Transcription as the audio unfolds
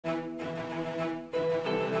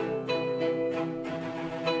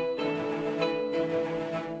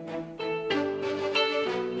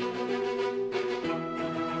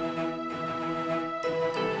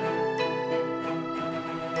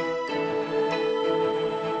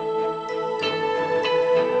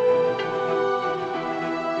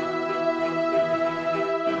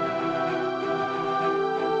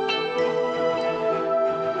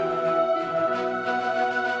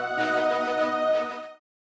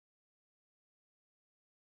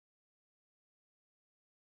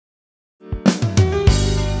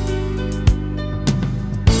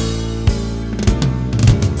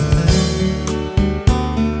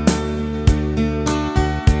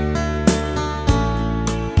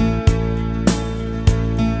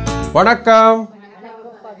வணக்கம்.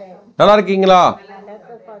 நல்லா இருக்கீங்களா?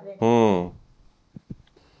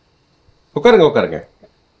 உட்காருங்க உட்காருங்க.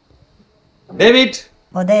 டேவிட்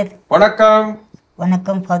வணக்கம்.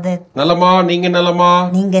 வணக்கம் ஃபாதர். நலமா? நீங்க நலமா?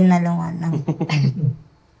 நீங்க நலமா?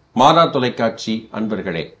 மாதா தொலைக்காட்சி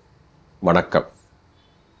அன்பர்களே வணக்கம்.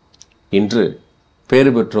 இன்று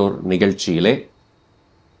பேறு பெற்றோர் நிகழ்ச்சியிலே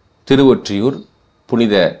திருவொற்றியூர்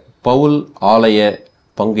புனித பவுல் ஆலய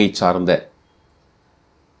பங்கை சார்ந்த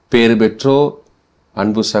பேறு பெற்றோர்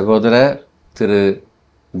அன்பு சகோதரர் திரு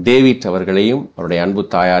டேவிட் அவர்களையும் அவருடைய அன்பு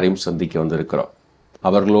தாயாரையும் சந்திக்க வந்திருக்கிறோம்.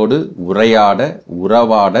 அவர்களோடு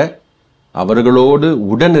உறவாட அவர்களோடு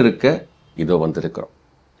உடன் இருக்க இதோ வந்திருக்கிறோம்.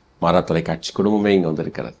 மாதா தொலைக்காட்சி குடும்பமே இங்கே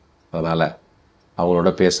வந்திருக்கிறது. அதனால்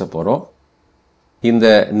அவங்களோட பேச போகிறோம். இந்த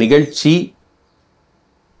நிகழ்ச்சி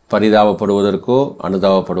பரிதாபப்படுவதற்கோ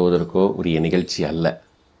அனுதாபப்படுவதற்கோ உரிய நிகழ்ச்சி அல்ல.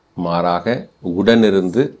 மாறாக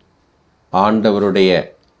உடனிருந்து ஆண்டவருடைய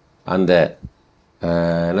அந்த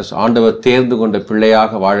ஆண்டவர் தேர்ந்து கொண்ட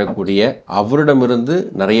பிள்ளையாக வாழக்கூடிய அவரிடமிருந்து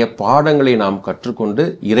நிறைய பாடங்களை நாம் கற்றுக்கொண்டு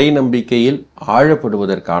இறை நம்பிக்கையில்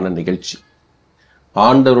ஆழப்படுவதற்கான நிகழ்ச்சி.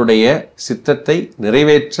 ஆண்டவருடைய சித்தத்தை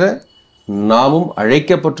நிறைவேற்ற நாமும்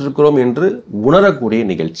அழைக்கப்பட்டிருக்கிறோம் என்று உணரக்கூடிய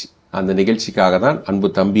நிகழ்ச்சி. அந்த நிகழ்ச்சிக்காக தான் அன்பு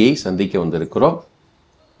தம்பியை சந்திக்க வந்திருக்கிறோம்.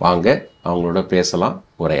 வாங்க அவங்களோட பேசலாம்,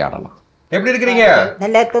 உரையாடலாம். எப்படி இருக்கிறீங்க?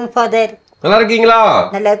 நல்லா இருக்கும் ஃபாதர். நல்லா இருக்கீங்களா?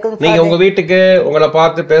 நல்லா இருக்கும். நீங்க உங்க வீட்டுக்கு உங்களை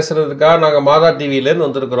பார்த்து பேசுறதுக்காக நாங்க மாதா டிவில இருந்து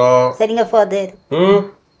வந்திருக்கிறோம். சரிங்க ஃபாதர்.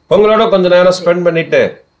 உங்களோட கொஞ்ச நேரம் ஸ்பெண்ட் பண்ணிட்டு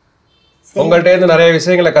உங்கள்ட்ட இருந்து நிறைய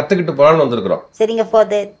விஷயங்களை கத்துக்கிட்டு போலான்னு வந்திருக்கிறோம். சரிங்க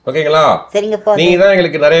ஃபாதர். ஓகேங்களா? சரிங்க ஃபாதர். நீங்க தான்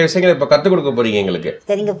எங்களுக்கு நிறைய விஷயங்களை இப்ப கத்து கொடுக்க போறீங்க எங்களுக்கு.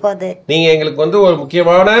 சரிங்க ஃபாதர். நீங்க எங்களுக்கு ஒரு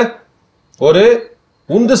முக்கியமான ஒரு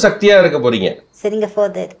உந்து சக்தியா இருக்க போறீங்க. சரிங்க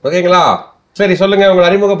ஃபாதர். ஓகேங்களா? சரி, சொல்லுங்க, உங்களை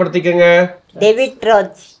அறிமுகப்படுத்திக்கங்க. டேவிட்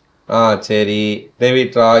ராஜ். சரி,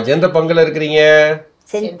 டேவிட் ராஜ். எந்த பங்குல இருக்கிறீங்க?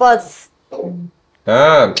 Send balls.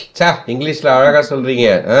 இங்கிலீஷ்ல அழகா சொல்றீங்க.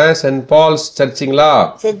 Send balls சர்ச்சுங்களா?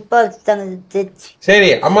 Send balls search. சரி,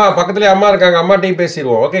 அம்மா பக்கத்துலயே அம்மா இருக்காங்க, அம்மாட்டையும்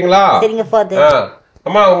பேசிடுவோம். ஓகேங்களா? சரிங்க ஃபாதர்.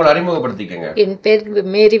 அம்மா உங்களை அறிமுகப்படுத்திக்கங்க. என் பேர்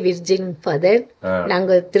மேரி விர்ஜின் ஃபாதர்.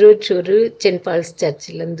 நாங்க திருவொற்றியூர் சென்ட் பால்ஸ்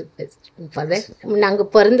சர்ச்சில் இருந்து பேசுறோம் ஃபாதர். நாங்க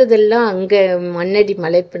பிறந்ததெல்லாம் அங்க மண்ணடி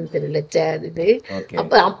மலைப்பணத்துல இது.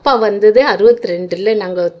 அப்பா வந்தது 62ல.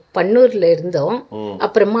 நாங்க பன்னூர்ல இருந்தோம்.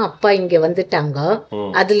 அப்புறமா அப்பா இங்க வந்துட்டாங்க.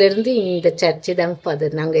 அதுல இருந்து இந்த சர்ச்சு தான்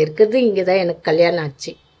ஃபாதர். நாங்க இருக்கிறது இங்கதான். எனக்கு கல்யாணம்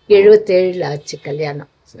ஆச்சு 77ல ஆச்சு கல்யாணம்.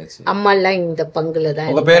 அம்மா எல்லாம் இந்த பங்குல தான்.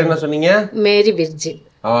 உங்க பேர் என்ன சொன்னீங்க? மேரி விர்ஜின்.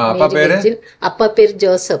 அப்பா பேரு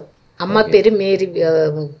ஜோசப். அம்மா பேரு மேரி,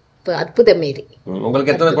 அற்புத மேரி.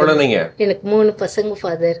 உங்களுக்கு எத்தனை குழந்தைங்க? எனக்கு 3 பசங்க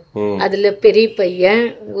ஃபாதர். அதுல பெரிய பையன்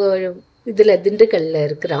இதுல திண்டுக்கல்ல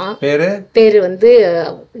இருக்கிறான். பேரு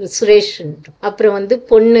சுரேஷ். அப்புறம்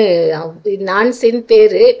பொண்ணு நான்சின்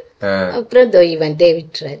பேரு. அப்புறம் இவன்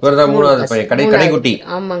டேவிட் ராஜ். மூணாவது பையன் கடைக்குட்டி.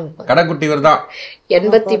 ஆமாங்க, கடைக்குட்டி இவர்தான்.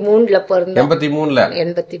 83ல பிறந்தோம். 83ல.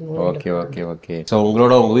 83. Okay okay okay. சோ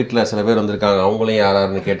உங்களோட உங்க வீட்ல சில பேர் வந்திருக்காங்க. அவங்களையும்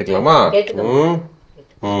யாராருன்னு கேட்டுக்கலாமா?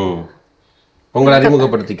 உங்களை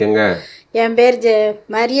அறிமுகப்படுத்திக்கங்க. என் பேர்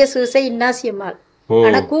மரிய சூசை இன்னாசியம்மாள்.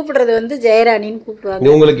 ஆனா கூப்பிடுறது ஜெயராணின்னு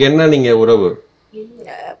கூப்பிடுவாங்க. உங்களுக்கு என்ன நீங்க உறவு?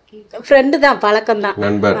 ஃப்ரெண்டு தான், பழக்கம் தான்,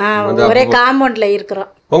 நண்பர். ஒரே காம்பவுண்ட்ல இருக்கிறோம்.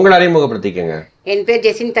 உங்களை அறிமுகப்படுத்திக்கங்க. என் பேர்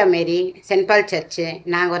ஜெசிந்தா மேரி, சென்ட் பால் சர்ச்சு.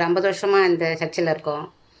 நாங்கள் ஒரு 50 வருஷமா இந்த சர்ச்சில் இருக்கோம்.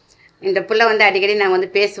 இந்த புள்ள அடிக்கடி நான்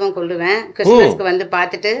பேசுவேன், கொள்ளுவேன். கிறிஸ்துமஸ்க்கு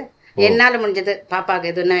பார்த்துட்டு என்னால் முடிஞ்சது பாப்பாவுக்கு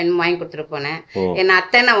எதுனா வாங்கி கொடுத்துட்டு போனேன். என்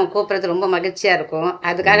அத்தைன்னு அவன் கூப்பிடுறது ரொம்ப மகிழ்ச்சியா இருக்கும்.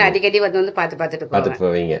 அதுக்காக அடிக்கடி பார்த்துட்டு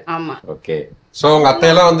போவீங்க. ஆமா. ஓகே. சோ உங்க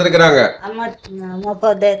அத்தையெல்லாம் வந்திருக்காங்க. ஆமா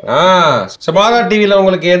ஃபாதர். மாதா டிவில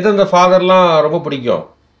உங்களுக்கு எந்தெந்த ஃபாதர்லாம் ரொம்ப பிடிக்கும்?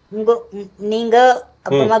 நீங்க,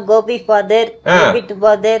 அப்புறமா கோபி ஃபாதர், டேவிட்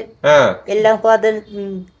ஃபாதர், எல்லா ஃபாதர்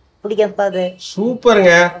பிடிக்கும் ஃபாதர்.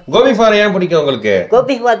 சூப்பருங்க. கோபி ஃபாதர் ஏன் பிடிக்கும் உங்களுக்கு?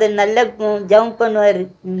 கோபி ஃபாதர் நல்லா ஜம்ப் பண்ணுவாரு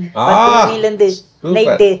 10 மணில இருந்து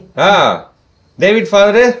night. David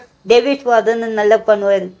father? David father நல்லா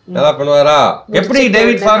பண்ணுவாரு. நல்லா பண்ணுவாரா? எப்படி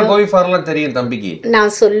டேவிட் ஃபாதர் கோவி ஃபாதர்லாம் தெரியும் தம்பிக்கு?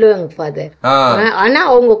 நான் சொல்லுவேங்க ஃபாதர். ஆனா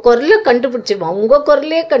அவங்க குரலை கண்டுபிடிச்சிடுவான், உங்க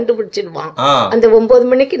குரலையே கண்டுபிடிச்சிடுவான். அந்த 9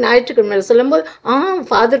 மணிக்கு ஞாயிற்றுக்கிழமை சொல்லும்போது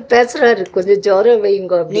ஃபாதர் பேசுறாரு, கொஞ்சம் ஜோரம்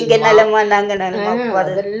வைங்க. நீங்க நலமா? நாங்க நலமா?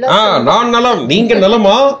 நான் நலம், நீங்க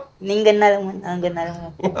நலமா? நீங்க நலமா? நாங்க நலமா?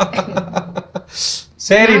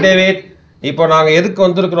 சரி டேவிட், இப்போ நாங்க எதுக்கு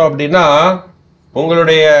வந்திருக்கிறோம் அப்படின்னா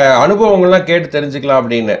உங்களுடைய அனுபவங்கள்லாம் கேட்டு தெரிஞ்சுக்கலாம்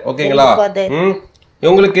அப்படின்னு. ஓகேங்களா?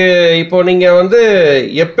 உங்களுக்கு இப்போ நீங்க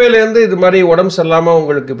எப்பையில இருந்து இது மாதிரி உடம்பு சரியில்லாம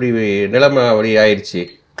உங்களுக்கு இப்படி நிலைமை அப்படி ஆயிடுச்சு?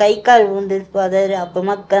 கை கால் வந்து ஃபாதர்,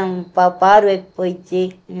 அப்புறமா பார்வை போயிடுச்சு.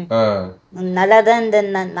 நல்லாதான் இந்த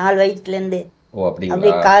 4 வயசுல இருந்து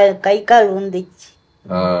அப்படி கை கால் வந்துச்சு.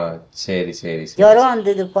 சரி சரி சரி. ஜுரம்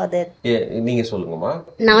வந்தது ஃபாதர். நீங்க சொல்லுங்கம்மா.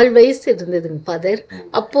 4 வயசு இருந்ததுங்க ஃபாதர்.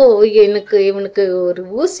 அப்போ இவனுக்கு ஒரு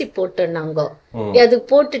ஊசி போட்டோம் நாங்க. அது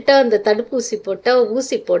போட்டுட்டா அந்த தடுப்பூசி போட்டா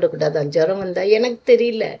ஊசி போடக்கூடாதான் ஜுரம் வந்தா. எனக்கு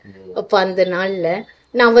தெரியல அப்ப அந்த நாள்ல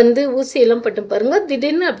நான் ஊசி எல்லாம் போட்டு பாருங்க,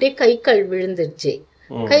 திடீர்னு அப்படியே கை கால் விழுந்துருச்சு.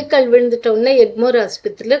 கை கால் விழுந்துட்டோன்னா எக்மோர்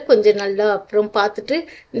ஆஸ்பத்திரியில கொஞ்சம் நல்லா அப்புறம் பார்த்துட்டு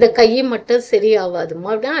இந்த கையை மட்டும் சரியாவாதுமா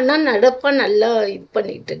அப்படின்னா. ஆனா நடப்பா நல்லா இது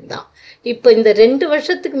பண்ணிட்டு இருந்தான். இப்ப இந்த 2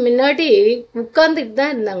 வருஷத்துக்கு முன்னாடி உட்கார்ந்துட்டு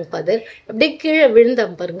தான் இருந்தாங்க ஃபாதர். அப்படியே கீழே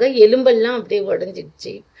விழுந்தான் பாருங்க, எலும்பெல்லாம் அப்படியே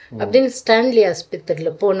உடஞ்சிடுச்சு அப்படின்னு ஸ்டான்லி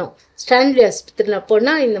ஆஸ்பத்திரியில போனோம். ஸ்டான்லி ஆஸ்பத்திரியில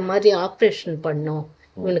போனா இந்த மாதிரி ஆப்ரேஷன் பண்ணோம்,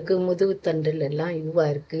 இவனுக்கு முதுகு தண்டில் எல்லாம் இதுவா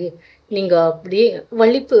இருக்கு, நீங்க அப்படியே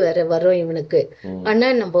வலிப்பு வேற வரும் இவனுக்கு, ஆனா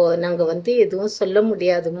நாங்க எதுவும் சொல்ல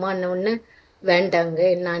முடியாதுமான்னு வேண்டாங்க,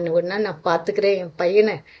 நான் பாத்துக்கிறேன் என்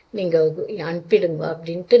பையனை, நீங்க அனுப்பிடுங்க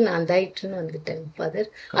அப்படின்ட்டு நான் தாயிட்டுன்னு வந்துட்டேன் ஃபாதர்.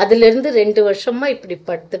 அதுல இருந்து 2 வருஷமா இப்படி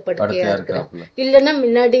படுக்கையா இருக்கிறேன். இல்லன்னா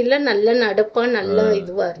முன்னாடி எல்லாம் நல்லா நடப்பா நல்லா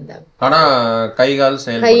இதுவா இருந்தாங்க.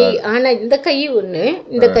 ஆனா இந்த கை ஒண்ணு,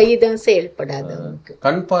 இந்த கை தான் செயல்படாது அவனுக்கு.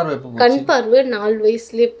 கண் பார்வை 4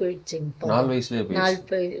 வயசுலயே போயிடுச்சுங்க. 4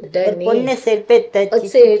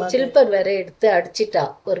 சில்பர் வேற எடுத்து அடிச்சிட்டா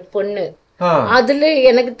ஒரு பொண்ணு. அதுல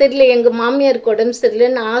எனக்கு தெரியல, எங்க மாமியாருக்கு உடம்பு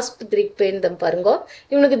சரியில்லைன்னு ஆஸ்பத்திரிக்கு போயிருந்தேன் பாருங்க.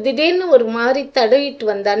 இவனுக்கு திடீர்னு ஒரு மாதிரி தடவிட்டு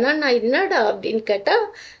வந்தானா, நான் என்னடா அப்படின்னு கேட்டா,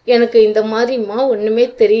 எனக்கு இந்த மாதிரிமா ஒண்ணுமே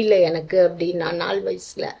தெரியல எனக்கு அப்படின்னா 4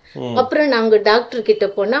 வயசுல. அப்புறம் நாங்க டாக்டர் கிட்ட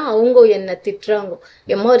போனா அவங்க என்ன திட்டுறாங்க,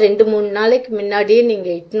 ஏமா 2-3 நாளைக்கு முன்னாடியே நீங்க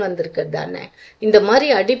இட்டுன்னு வந்திருக்கிறது தானே, இந்த மாதிரி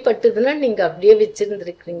அடிபட்டதுன்னா நீங்க அப்படியே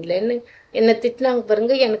வச்சிருந்துருக்கீங்களேன்னு என்ன திட்டினாங்க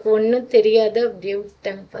பாருங்க. எனக்கு ஒன்னும் தெரியாத அப்படியே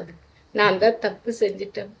விட்டேன் பாருங்க. நான் தான் தப்பு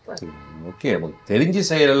செஞ்சுட்டேன். ஓகே, தெரிஞ்சு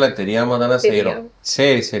செய்யறல, தெரியாம தானே செய்யறோம்.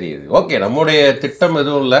 சரி சரி, ஓகே. நம்முடைய திட்டம்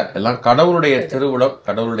எதுவும் இல்ல, எல்லாம் கடவுளுடைய திருவுளம்,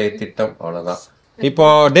 கடவுளுடைய திட்டம், அவ்வளவுதான். இப்போ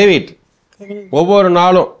டேவிட், ஒவ்வொரு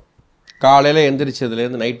நாளும் காலையில எந்திரிச்சதுல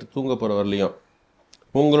இருந்து நைட்டு தூங்க போற வரலையும்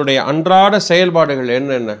உங்களுடைய அன்றாட செயல்பாடுகள்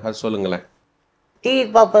என்னென்ன அது சொல்லுங்களேன். டிவி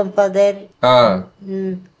பார்ப்பேன் ஃபாதர்.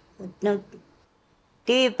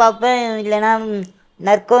 டிவி பார்ப்பேன், இல்லைன்னா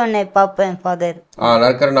நற்கோனை பார்ப்பேன் ஃபாதர்.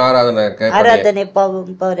 நற்கரன் ஆராதனை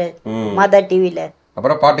பார்ப்பேன் ஃபாதர் மாதா டிவில.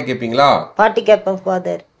 அப்புறம் பாட்டு கேட்பீங்களா? பாட்டு கேட்பேன்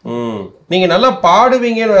ஃபாதர். நீங்க நல்லா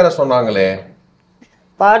பாடுவீங்கன்னு வேற சொன்னாங்களே.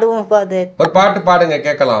 பாடுவோம் ஃபாதர். ஒரு பாட்டு பாடுங்க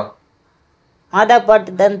கேட்கலாம். மாதா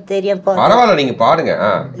பாட்டு தான் தெரியும் ஃபாதர். பரவாயில்ல, நீங்க பாடுங்க.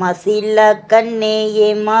 மசில்லா கண்ணே ஏ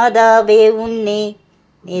மாதாவே உன்னே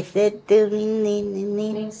நீ செத்து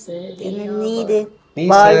நீது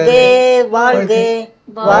வாழ்க வாழ்க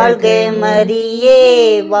வாழ்க மரியே,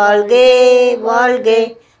 வாழ்க வாழ்க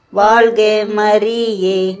வாழ்க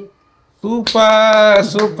மரியே. Super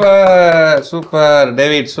super super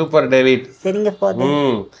David, super David. சரிங்க ஃபாதர்.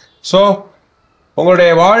 சோ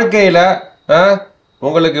உங்களுடைய வாழ்க்கையில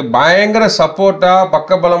உங்களுக்கு பயங்கர சப்போர்ட்டா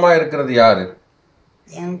பக்கபலமா இருக்கிறது யாரு?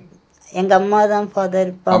 எங்க அம்மா தான்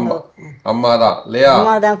ஃபாதர். அம்மா தான் இல்லையா?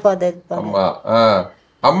 அம்மா தான் ஃபாதர். அம்மா.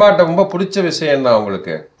 அம்மாட்ட ரொம்ப பிடிச்ச விஷயம் என்ன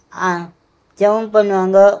உங்களுக்கு? ஜெபம்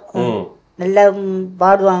பண்ணுவாங்க, நல்லா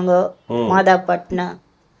பாடுவாங்க மாதா பாட்டுனா.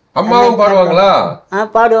 அம்மாவும் பாடுவாங்களா?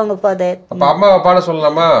 பாடுவாங்க ஃபாதர். அப்ப அம்மாவை பாட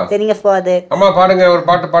சொல்லலாமா? சரிங்க ஃபாதர். அம்மா பாடுங்க, ஒரு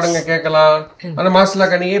பாட்டு பாடுங்க கேட்கலாம். அந்த மாசில்லா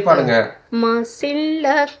கண்ணியே பாடுங்க.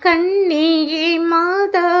 மாசில்லா கண்ணியே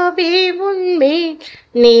மாதாவே உன்மேல்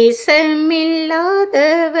நேசமில்லாதவர்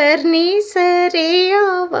நேசரே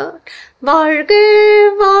ஆவார். வாழ்க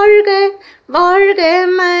வாழ்க வாழ்க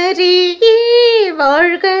மரியே,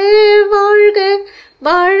 வாழ்க வாழ்க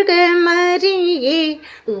வாழ்க மரியே.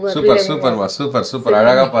 சூப்பர் சூப்பர்மா, சூப்பர் சூப்பர்,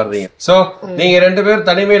 அழகா பாடுறீங்க. சோ நீங்க 2 பேரும்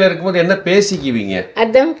தனிமையில இருக்கும்போது என்ன பேசிக்குவீங்க?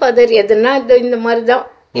 அதான் ஃபாதர், எதுனா இந்த மாதிரிதான்,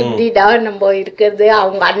 இப்படிடா நம்ம இருக்கிறது.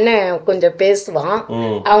 அவங்க அண்ணன் கொஞ்சம் பேசுவான்,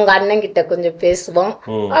 அவங்க அண்ணன் கிட்ட கொஞ்சம் பேசுவோம்.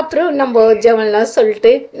 அப்புறம் நம்ம ஜெபம்லாம்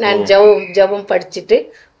சொல்லிட்டு நான் ஜெபம் படிச்சுட்டு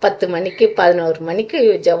 10 மணிக்கு 11 மணிக்கு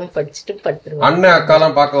ஜெபம் படிச்சுட்டு படுத்துருவோம். அண்ணன்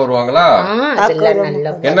அக்காலாம் பார்க்க வருவாங்களா? அதெல்லாம்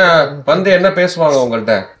நல்லா. என்ன பேசுவாங்க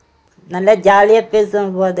உங்கள்ட்ட? நல்லா ஜாலியா பேசுவோம்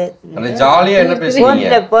ஃபாதர். ஜாலியா என்ன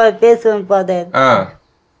பேசுவீங்க? பேசுவோம் ஃபாதர்.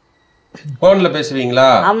 போன்ல பேசுவீங்களா?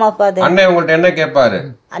 ஆமா ஃபாதர். அண்ணன் உங்கள்ட்ட என்ன கேட்பாரு?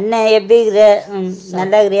 அண்ணன் எப்படி இருக்கிற,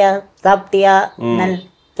 நல்லா இருக்கிறியா, சாப்பிட்டியா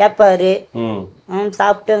கேட்பாரு.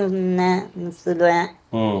 சாப்பிட்டேன்னு சொல்லுவேன்.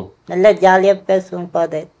 நல்லா ஜாலியா பேசுவோம்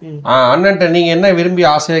ஃபாதர். அண்ணன்ட்ட நீங்க என்ன விரும்பி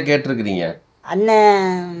ஆசையா கேட்டிருக்கிறீங்க?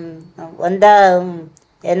 அண்ணன் வந்தா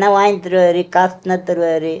என்ன வாங்கி தருவாரு, காசுனா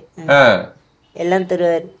தருவாரு, எல்லாம்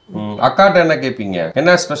தருவாரு. அக்காட்ட என்ன கேப்பீங்க?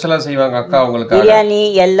 என்ன ஸ்பெஷலா செய்வாங்க அக்கா உங்களுக்கு? பிரியாணி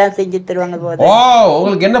எல்லாம் செஞ்சு தருவாங்க ஃபாதர். ஓ,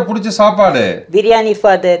 உங்களுக்கு என்ன பிடிச்ச சாப்பாடு? பிரியாணி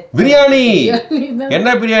ஃபாதர். பிரியாணி? என்ன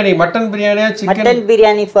பிரியாணி? மட்டன் பிரியாணியா, சிக்கன்? Mutton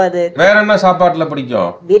biryani father. வேற என்ன சாப்பாட்டுல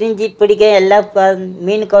பிடிக்கும்? பிரிஞ்சி பிடிக்கும், எல்லாம்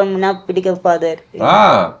மீன் குழம்புனா பிடிக்கும் ஃபாதர்.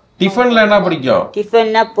 டிஃபன்ல என்ன பிடிக்கும்?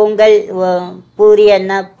 டிஃபன்னா பொங்கல் பூரி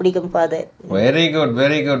என்ன பிடிக்கும் father. Very good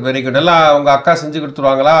very good very good. எல்லாம் உங்க அக்கா செஞ்சு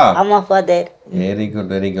கொடுத்துருவாங்களா? ஆமா father. Very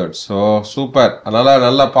good very good. So super. அதனால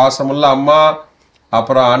நல்ல பாசமுள்ள அம்மா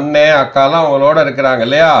அப்புறம் அண்ணே அக்காலாம் உங்களோட இருக்கிறாங்க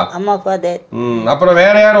இல்லையா? ஆமா ஃபாதர். அப்புறம்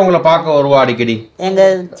வேற யாரும் உங்களை பார்க்க வருவா அடிக்கடி? எங்க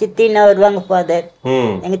சித்தினா வருவாங்க ஃபாதர்.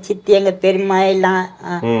 எங்க சித்தி எங்க பெரியம்மா எல்லாம்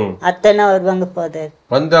அத்தனை வருவாங்க ஃபாதர்.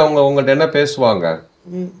 வந்து அவங்க உங்கள்ட்ட என்ன பேசுவாங்க?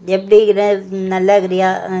 எப்படி நல்லா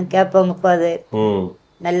இருக்கிறியா கேட்பாங்க ஃபாதர்.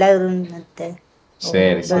 நல்லா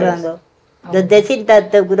சரி சொல்லுவாங்க. இந்த தசின்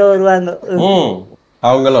தாத்தா கூட வருவாங்க.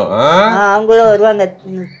 அவங்களும் வருவாங்க.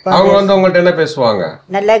 அவங்க வந்து உங்கள்ட்ட என்ன பேசுவாங்க?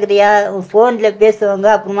 நல்லா இருக்கிறியா போன்ல பேசுவாங்க.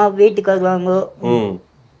 அப்புறமா வீட்டுக்கு வருவாங்க.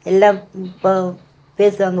 எல்லாம்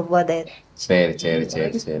பேசுவாங்க ஃபாதர். சரி சரி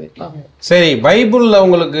சரி சரி சரி. பைபிள்ல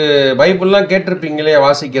உங்களுக்கு பைபிள்லாம் கேட்டிருப்பீங்க இல்லையா?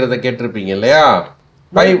 வாசிக்கிறத கேட்டிருப்பீங்க இல்லையா?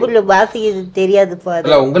 பைபிள் வாசிக்கிறது தெரியாது ஃபாதர்.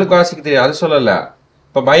 இல்ல உங்களுக்கு வாசிக்க தெரியாது அது சொல்லல.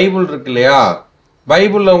 இப்ப பைபிள் இருக்கு இல்லையா?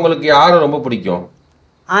 பைபிள்ல உங்களுக்கு யாரை ரொம்ப பிடிக்கும்?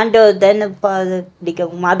 ஆண்டவர் தானே ஃபாதர்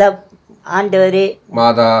பிடிக்கும். மாதா ஆண்டவரே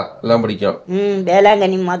மாதா எல்லாம் பிடிக்கும்.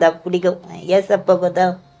 வேளாங்கண்ணி மாதா பிடிக்கும். ஏசப்பா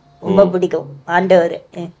தான் ரொம்ப பிடிக்கும். ஆண்டவர்.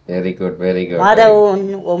 Very good very good. மாதாவும்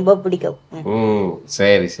ரொம்ப பிடிக்கும்.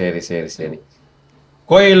 சரி சரி சரி சரி.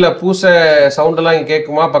 கோயில்ல பூசை சவுண்ட் எல்லாம்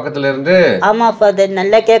கேக்குமா பக்கத்துல இருந்து? ஆமா ஃபாதர்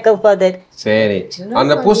நல்லா கேட்கும் ஃபாதர். சரி.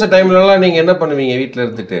 அந்த பூசை டைம்ல எல்லாம் நீங்க என்ன பண்ணுவீங்க வீட்டுல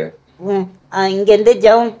இருந்துட்டு? இங்க இருந்து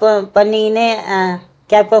ஜெபம் பண்ணிக்கினே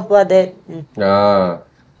கேட்போம் ஃபாதர்.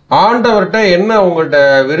 ஆண்டவர்கிட்ட என்ன உங்கள்ட்ட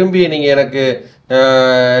விரும்பி நீங்க எனக்கு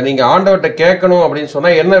நீங்க ஆண்டவர்கிட்ட கேட்கணும் அப்படின்னு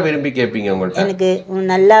சொன்னா என்ன விரும்பி கேட்பீங்க உங்கள்ட்ட? எனக்கு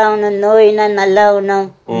நல்லா ஆகணும், நோயினா நல்லா ஆகணும்,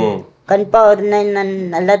 கண் பார்வைனா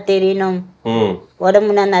நல்லா தெரியணும்,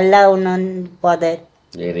 உடம்புனா நல்லா ஆகணும் father.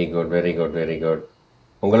 Very good very good very good.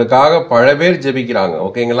 உங்களுக்காக பல பேர் ஜெபிக்கிறாங்க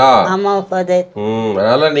ஓகேங்களா? ஆமா ஃபாதர்.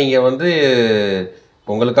 அதனால நீங்க வந்து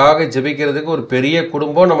உங்களுக்காக ஜெபிக்கிறதுக்கு ஒரு பெரிய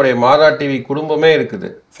குடும்பம் நம்முடைய மாதா டிவி குடும்பமே இருக்குது.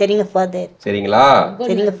 சரிங்க ஃபாதர். சரிங்களா?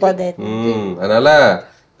 சரிங்க ஃபாதர். அதனால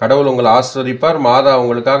கடவுள் உங்களை ஆசீர்வதிப்பார். மாதா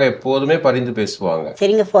உங்களுக்காக எப்போதுமே பரிந்து பேசுவாங்க.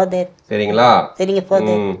 சரிங்க ஃபாதர். சரிங்களா? சரிங்க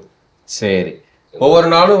ஃபாதர். சரி. ஒவ்வொரு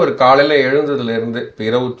நாளும் ஒரு காலையில எழுந்ததுல இருந்து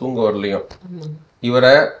இரவு தூங்க வரலையும்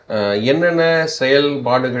இவரை என்னென்ன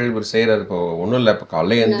செயல்பாடுகள் இவர் செய்யறாரு? இப்போ ஒண்ணும் இல்லை, இப்ப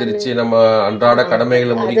காலையில எந்திரிச்சு நம்ம அன்றாட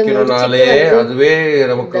கடமைகளை முடிக்கணும்னாலே அதுவே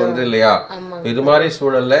நமக்கு வந்து இல்லையா? இது மாதிரி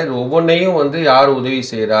சூழல்ல இது ஒவ்வொன்னையும் வந்து யார் உதவி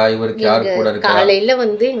செய்யறா? இவருக்கு யாரு கூட இருக்கா? காலையில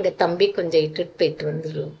வந்து எங்க தம்பி கொஞ்சம் இட்டுட்டு போயிட்டு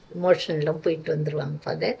வந்துருவோம். மோஷன்லாம் போயிட்டு வந்துருவாங்க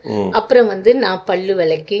ஃபாதர். அப்புறம் வந்து நான் பல்லு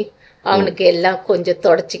விளக்கி அவனுக்கு எல்லாம் கொஞ்சம்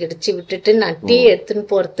தொடச்சி கிடிச்சு விட்டுட்டு நான் டீ எடுத்துன்னு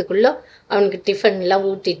போறதுக்குள்ள அவனுக்கு டிஃபன் எல்லாம்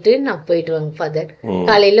ஊட்டிட்டு நான் போயிடுவாங்க ஃபாதர்.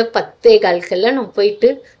 காலையில 10:15 நான் போயிட்டு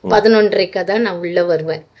 11:30 தான் நான் உள்ள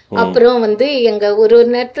வருவேன். அப்புறம் வந்து எங்க ஒரு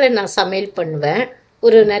நேரத்துல நான் சமையல் பண்ணுவேன்,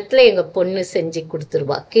 ஒரு நேரத்துல எங்க பொண்ணு செஞ்சு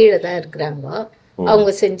கொடுத்துருவா. கீழே தான் இருக்கிறாங்க,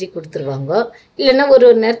 அவங்க செஞ்சு கொடுத்துருவாங்க. இல்லைன்னா ஒரு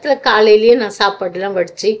நேரத்துல காலையிலயே நான் சாப்பாடுலாம்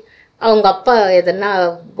வடிச்சு, அவங்க அப்பா எதனா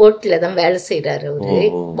போட்ல தான் வேலை செய்யறாரு, அவரு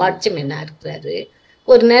வாட்ச்மேனா இருக்கிறாரு.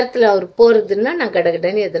 ஒரு நேரத்துல அவர் போறதுன்னா நான்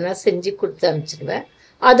கடகடன்னு எதனா செஞ்சு கொடுத்து அனுப்பிச்சிடுவேன்.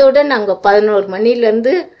 அதோட நாங்க 11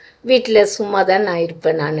 மணிலேருந்து வீட்டுல சும்மா தான் நான்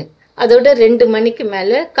இருப்பேன். நான் அதோட 2 மணிக்கு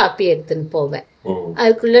மேல காப்பி எடுத்துன்னு போவேன்.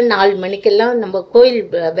 அதுக்குள்ள 4 மணிக்கெல்லாம் நம்ம கோயில்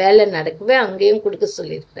வேலை நடக்கவே அங்கேயும் கொடுக்க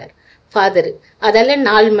சொல்லியிருக்கிறாரு ஃபாதர். அதால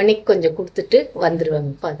 4 மணிக்கு கொஞ்சம் கொடுத்துட்டு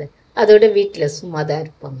வந்துருவாங்க ஃபாதர். அதோட வீட்டுல சும்மா தான்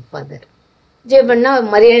இருப்பாங்க ஃபாதர். ஜெபன்னா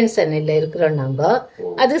மரியாதை சனையில இருக்கிறோம் நாங்க.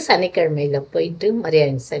 அது சனிக்கிழமையில போயிட்டு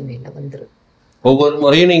மரியாதை சனையில வந்துடும். ஒவ்வொரு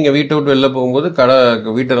முறையும் நீங்க வீட்டை விட்டு வெளில போகும்போது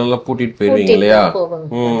வீட்டை நல்லா பூட்டிட்டு போயிருவீங்க இல்லையா?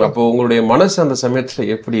 அப்போ உங்களுடைய மனசு அந்த சமயத்துல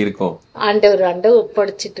எப்படி இருக்கும்? ஆண்டவர்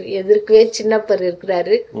படிச்சுட்டு எதிர்க்கவே சின்னப்பர்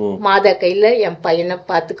இருக்கிறாரு, மாதா கையில என் பையனை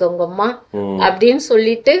பாத்துக்கோங்கம்மா அப்படின்னு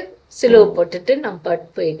சொல்லிட்டு சிலுவை போட்டுட்டு நான் பாட்டு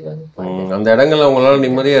போயிடுவாங்க. அந்த இடங்கள்ல உங்களால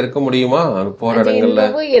நிம்மதியா இருக்க முடியுமா? போற இடங்கள்ல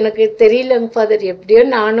எனக்கு தெரியலங்க ஃபாதர். எப்படியோ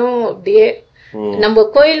நானும் அப்படியே நம்ம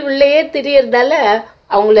கோயில் உள்ளேயே தெரியறதால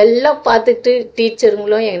அவங்களெல்லாம் பார்த்துட்டு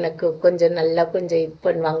டீச்சருங்களும் எனக்கு கொஞ்சம் நல்லா கொஞ்சம் இது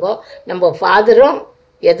பண்ணுவாங்க. நம்ம ஃபாதரும்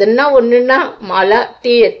எதனா ஒண்ணுன்னா மாலா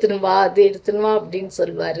டீ எடுத்துன்னு வா, அது எடுத்துன்னு வா அப்படின்னு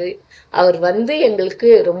சொல்லுவாரு. அவர் வந்து எங்களுக்கு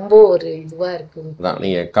ரொம்ப ஒரு இதுவா இருக்கு.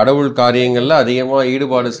 நீங்க கடவுள் காரியங்கள்ல அதிகமா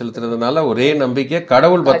ஈடுபாடு செலுத்துறதுனால ஒரே நம்பிக்கை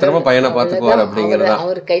கடவுள் பத்திரமா பையனை பாத்துக்குவார் அப்படிங்கறத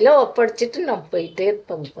அவர் கையில ஒப்படைச்சிட்டு நான் போயிட்டே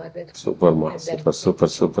இருப்பேன் ஃபாதர். சூப்பர்மா, சூப்பர்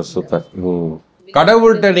சூப்பர் சூப்பர் சூப்பர்.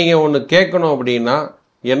 கடவுள்கிட்ட நீங்க ஒண்ணு கேட்கணும் அப்படின்னா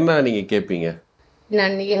என்ன நீங்க கேட்பீங்க?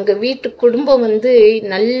 நான் எங்க வீட்டு குடும்பம் வந்து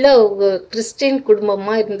நல்ல கிறிஸ்டின்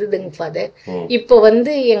குடும்பமா இருந்ததுங்க ஃபாதர். இப்போ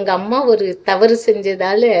வந்து எங்க அம்மா ஒரு தவறு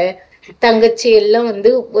செஞ்சதால தங்கச்சி எல்லாம்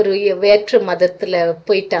வந்து ஒரு வேற்று மதத்துல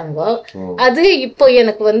போயிட்டாங்க. அது இப்போ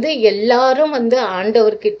எனக்கு வந்து எல்லாரும் வந்து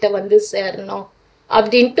ஆண்டவர்கிட்ட வந்து சேரணும்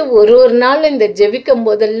அப்படின்ட்டு ஒரு நாள் இந்த ஜெபிக்கும்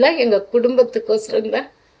போதெல்லாம் எங்க குடும்பத்துக்கோசரம் தான்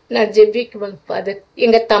நான் ஜெபிக்குவேன் ஃபாதர்.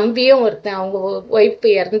 எங்க தம்பியும் ஒருத்தன், அவங்க ஒய்ஃப்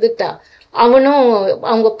இறந்துட்டா, அவனும்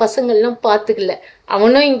அவங்க பசங்கள்லாம் பார்த்துக்கல,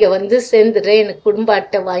 அவனும் இங்க வந்து சேர்ந்துடுறேன், எனக்கு குடும்ப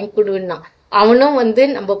அட்டை வாங்கி கொடுன்னா, அவனும் வந்து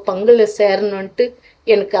நம்ம பங்குல சேரணும்ட்டு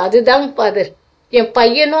எனக்கு அதுதான் ஃபாதர். என்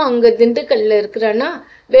பையனும் அங்க திண்டுக்கல்ல இருக்கிறான்னா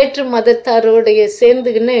வேற்று மதத்தாரோடைய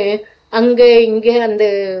சேர்ந்துக்கின்னு அங்க இங்க அந்த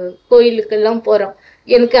கோயிலுக்கெல்லாம் போறோம்.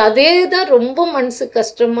 எனக்கு அதே தான் ரொம்ப மனசு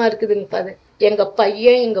கஷ்டமா இருக்குதுங்க ஃபாதர். எங்க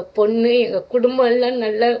பையன், எங்க பொண்ணு, எங்க குடும்பம் எல்லாம்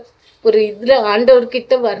நல்ல ஒரு இதுல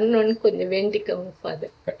ஆண்டவர்கிட்ட வரணும்னு கொஞ்சம் வேண்டிக்கோங்க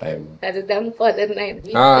ஃபாதர். அதுதான் ஃபாதர்.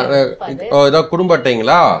 நான் குடும்ப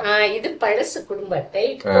அட்டைங்களா? இது பழசு குடும்ப அட்டை,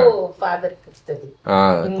 இப்போ ஃபாதர் கொடுத்தது.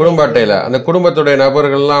 குடும்ப அட்டையில அந்த குடும்பத்துடைய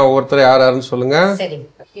நபர்கள்லாம் ஒவ்வொருத்தர் யார் யாருன்னு சொல்லுங்க.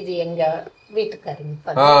 சரிங்க. இது எங்க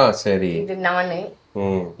வீட்டுக்காரங்க. சரி. இது நானு,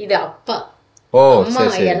 இது அப்பா. அம்மா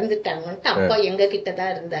இறந்துட்டாங்கன்ட்டு அப்பா எங்க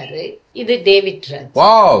கிட்டதான் இருந்தாரு. இது David Raj.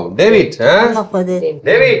 Wow, David.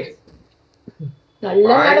 David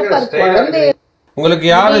நல்லா நடப்பாரு குழந்தை. உங்களுக்கு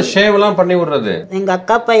யாரு ஷேவ் எல்லாம் பண்ணி விடுறது? எங்க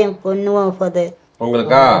அக்கா பையன் பண்ணுவான் ஃபாதர்.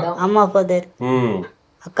 உங்களுக்கா? ஆமா ஃபாதர்.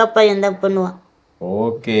 அக்கா பையன் தான் பண்ணுவான்.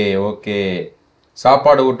 Okay okay.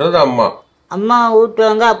 சாப்பாடு ஊட்டுறது அம்மா? அம்மா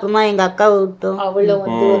ஊட்டுவாங்க, அப்புறமா எங்க அக்கா ஊட்டும். அவள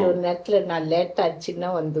வந்து ஒரு நேரத்துல நான் லேட்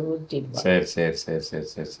ஆச்சுன்னா வந்து ஊட்டிடுவா. சரி சரி சரி சரி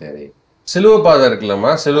சரி சரி. சிலுவை பாதை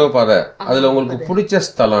இருக்குல்லம்மா, சிலுவை பாதை, அதுல உங்களுக்கு பிடிச்ச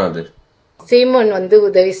ஸ்தலம் அது? சீமோன் வந்து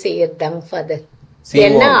உதவி செய்யறதாங்க ஃபாதர்.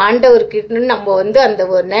 ஏன்னா ஆண்டவர்கிட்ட நம்ம வந்து அந்த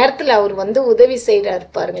ஒரு நேரத்துல அவர் வந்து உதவி செய்யறாரு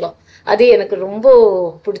பாருங்க, அது எனக்கு ரொம்ப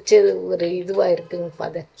பிடிச்சது ஒரு இதுவா இருக்குங்க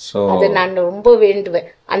ஃபாதர். அதை நான் ரொம்ப வேண்டுவேன்.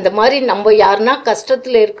 அந்த மாதிரி நம்ம யாருன்னா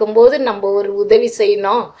கஷ்டத்துல இருக்கும்போது நம்ம ஒரு உதவி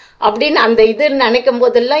செய்யணும் அப்படின்னு அந்த இது நினைக்கும்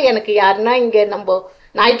போதெல்லாம் எனக்கு யாருன்னா இங்க நம்ம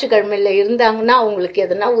ஞாயிற்றுக்கிழமையில இருந்தாங்கன்னா அவங்களுக்கு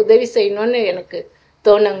எதனா உதவி செய்யணும்னு எனக்கு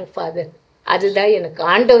தோணுங்க ஃபாதர். அதுதான் எனக்கு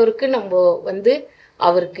ஆண்டவருக்கு நம்ம வந்து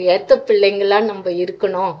அவருக்கு ஏத்த பிள்ளைங்களா நம்ம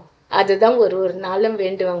இருக்கணும், அதுதான் ஒரு ஒரு நாளும்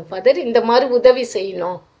வேண்டுவாங்க ஃபாதர். இந்த மாதிரி உதவி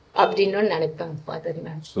செய்யணும் அப்படின்னு நினைப்பாங்க ஃபாதர்.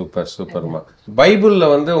 நான் சூப்பர் சூப்பர்மா. பைபிள்ல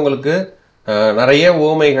வந்து உங்களுக்கு நிறைய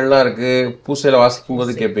ஓமைகள்லாம் இருக்கு, பூசையில வாசிக்கும்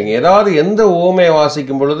போது கேட்பீங்க. ஏதாவது எந்த ஓமையை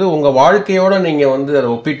வாசிக்கும் பொழுது உங்க வாழ்க்கையோட நீங்க வந்து அதை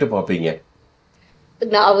ஒப்பிட்டு பார்ப்பீங்க?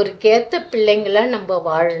 அவருக்கு ஏத்த பிள்ளைங்களா நம்ம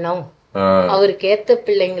வாழணும், அவருக்கு ஏத்த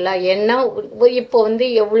பிள்ளைங்களா. ஏன்னா இப்போ வந்து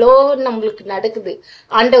எவ்வளோ நம்மளுக்கு நடக்குது.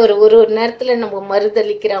 ஆண்டவர் ஒரு ஒரு நேரத்துல நம்ம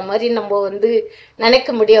மறுதளிக்கிற மாதிரி நம்ம வந்து நினைக்க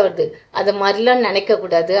முடியாது. அது மாதிரிலாம் நினைக்க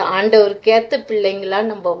கூடாது. ஆண்டவருக்கு ஏத்த பிள்ளைங்களா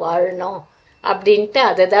நம்ம வாழணும் அப்படின்ட்டு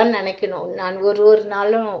அதை தான் நினைக்கணும். நான் ஒரு ஒரு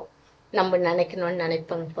நாளும் நம்ம நினைக்கணும்னு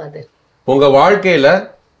நினைப்பேங்க ஃபாதர். உங்க வாழ்க்கையில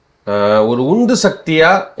ஒரு உந்து சக்தியா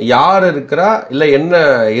யார் இருக்கிறா, இல்ல என்ன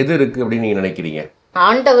எது இருக்கு அப்படின்னு நீங்க நினைக்கிறீங்க?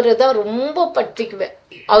 ஆண்டவரை தான் ரொம்ப பற்றிக்குவேன்.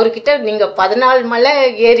 அவர்கிட்ட நீங்க 14 மலை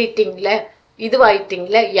ஏறிட்டீங்களே,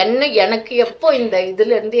 இதுவாயிட்டீங்களே, எனக்கு எப்போ இந்த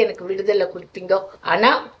இதுல இருந்து எனக்கு விடுதலை கொடுப்பீங்க.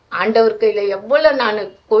 ஆனா ஆண்டவர் கையில எவ்வளவு நான்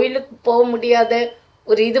கோயிலுக்கு போக முடியாத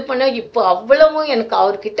ஒரு இது பண்ண, இப்போ அவ்வளவும் எனக்கு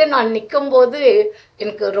அவர்கிட்ட நான் நிற்கும் போது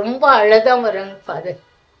எனக்கு ரொம்ப அழதான் வருங்க ஃபாதர்.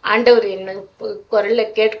 ஆண்டவர் என்ன குரலை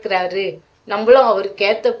கேட்கிறாரு, நம்மளும் அவருக்கு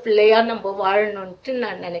ஏத்த பிள்ளையா நம்ம வாழணும்ட்டு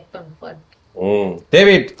நான் நினைப்பேன் ஃபாதர்.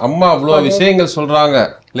 டேவிட், அம்மா அவ்வளவு விஷயங்கள் சொல்றாங்க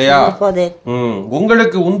இல்லையா?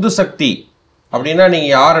 உங்களுக்கு உந்து சக்தி அப்படின்னா நீங்க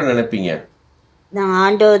யார நினைப்பீங்க? நான்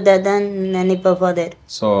ஆண்டவர் தான் நினைப்பேன் ஃபாதர்.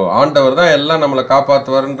 சோ ஆண்டவர் தான் எல்லாம் நம்மளை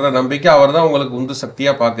காப்பாத்துவாருன்ற நம்பிக்கை, அவர் தான் உங்களுக்கு உந்து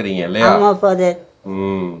சக்தியா பாக்குறீங்க இல்லையா? ஆமா ஃபாதர்.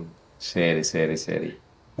 சரி சரி சரி.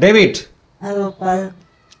 டேவிட்,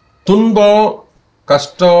 துன்பம்,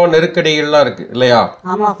 கஷ்டம், நெருக்கடிகள்லாம் இருக்கு இல்லையா?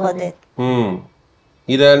 ஆமா ஃபாதர்.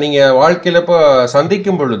 இத நீங்க வாழ்க்கையில இப்ப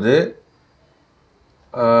சந்திக்கும் பொழுது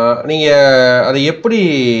நீங்க அதை எப்படி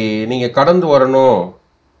நீங்க கடந்து வரணும்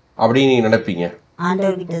அப்படின்னு நீங்க நினைப்பீங்க?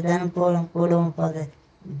 ஆண்டவர்கிட்ட தான் போடுவோம் ஃபாதர்.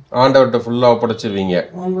 ஆண்டவர்கிட்ட ஃபுல்லா ஒப்படைச்சிருவீங்க.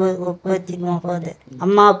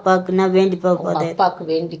 அம்மா அப்பாக்குன்னா வேண்டிப்பா ஃபாதர். அப்பாக்கு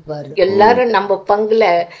வேண்டிப்பாரு. எல்லாரும் நம்ம பங்குல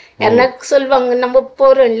எனக்கு சொல்லுவாங்க, நம்ம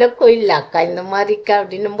போறோம் இல்ல கோயில்ல அக்கா இந்த மாதிரிக்கா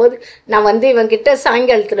அப்படின்னும் போது நான் வந்து இவங்கிட்ட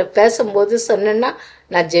சாயங்காலத்துல பேசும்போது சொன்னேன்னா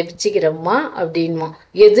நான் ஜெபிச்சுக்கிறேம்மா அப்படின்மா.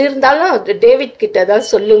 எது இருந்தாலும் டேவிட் கிட்ட தான்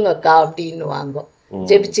சொல்லுங்கக்கா அப்படின்னு வாங்க,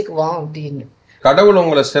 ஜெபிச்சுக்குவோம் அப்படின்னு. கடவுள்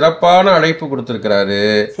உங்களை சிறப்பான அழைப்பு கொடுத்திருக்கிறாரு.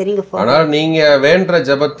 ஆனால் நீங்க வேண்ட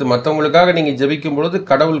ஜபத்து மத்தவங்களுக்காக நீங்க ஜெபிக்கும் பொழுது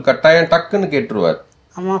கடவுள் கட்டாயம் டக்குன்னு கேட்டுருவார்.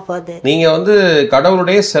 நீங்க வந்து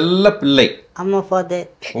கடவுளுடைய செல்ல பிள்ளை.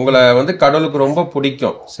 உங்களை வந்து கடவுளுக்கு ரொம்ப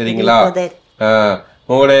பிடிக்கும். சரிங்களா?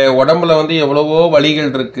 உங்களுடைய உடம்புல வந்து எவ்வளவோ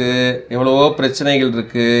வலிகள் இருக்கு, எவ்வளவோ பிரச்சனைகள்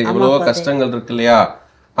இருக்கு, எவ்வளவோ கஷ்டங்கள் இருக்கு இல்லையா?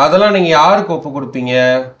 அதெல்லாம் நீங்க யாருக்கு ஒப்பு கொடுப்பீங்க?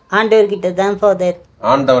 ஆண்டவர்கிட்ட தான் ஃபாதர்.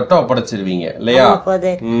 ஆண்டவர்கிட்ட ஒப்படைச்சிருவீங்க இல்லையா?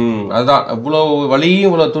 அதுதான், இவ்வளவு வலியும்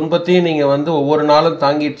இவ்வளவு துன்பத்தையும் நீங்க வந்து ஒவ்வொரு நாளும்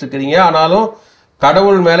தாங்கிட்டு இருக்கிறீங்க. ஆனாலும்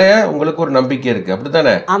கடவுள் மேல உங்களுக்கு ஒரு நம்பிக்கை இருக்கு,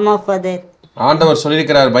 அப்படித்தானே? ஆமா ஃபாதர். ஆண்டவர்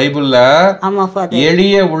சொல்லியிருக்கிறார் பைபிள்ல,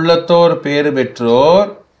 எளிய உள்ளத்தோர் பேறு பெற்றோர்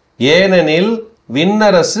ஏனெனில்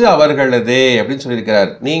விண்ணரசு அவர்களதே அப்படின்னு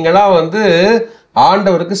சொல்லியிருக்கிறார். நீங்களா வந்து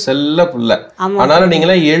ஆண்டவருக்கு செல்ல புள்ள, அதனால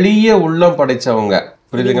நீங்களா எளிய உள்ளம் படைச்சவங்க,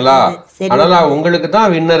 புரியுதுங்களா? அதனால உங்களுக்கு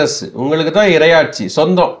தான் விண்ணரசு, உங்களுக்கு தான் இறையாட்சி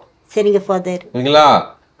சொந்தம். சரிங்க ஃபாதர். சரிங்களா?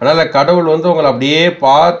 அதனால கடவுள் வந்து உங்களை அப்படியே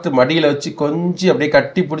பார்த்து மடியில வச்சு கொஞ்சம் அப்படியே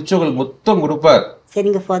கட்டி பிடிச்சி உங்களுக்கு முத்தம் கொடுப்பார்.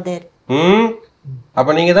 சரிங்க ஃபாதர்.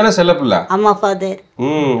 அப்ப நீங்க தானே செல்லப்பில்ல? ஆமா ஃபாதர்.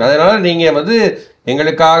 அதனால நீங்க வந்து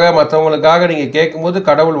எங்களுக்காக மற்றவங்களுக்காக நீங்க கேட்கும்போது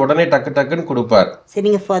கடவுள் உடனே டக்கு டக்குன்னு கொடுப்பார்.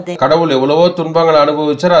 சரிங்க ஃபாதர். கடவுள் எவ்வளவோ துன்பங்களை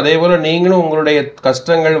அனுபவிச்சார், அதே போல நீங்களும் உங்களுடைய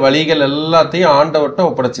கஷ்டங்கள் வலிகள் எல்லாத்தையும் ஆண்டவர்கிட்ட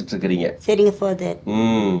ஒப்படைச்சிட்டு இருக்கிறீங்க. சரிங்க ஃபாதர்.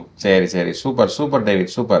 சரி சரி, சூப்பர் சூப்பர்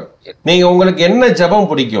டேவிட், சூப்பர். நீங்க உங்களுக்கு என்ன ஜெபம்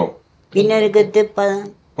பிடிக்கும்? விண்ணரகத்து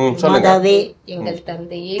மாதாவே, எங்கள்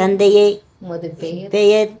தந்தையே, தந்தையே, உமது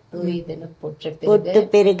பெயர் தூயதென போற்ற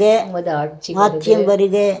பெருக, உமது ஆட்சியம்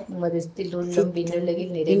வருக, உமது உள்ளம்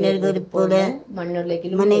விண்ணுலகில் நிறைவேறுவது போல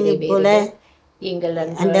மண்ணுலகிலும் போல எங்கள்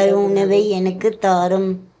அந்த உணவை எனக்கு தாரும்.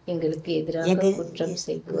 எங்களுக்கு எதிராக குற்றம்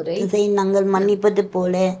செய்வோரை நாங்கள் மன்னிப்பது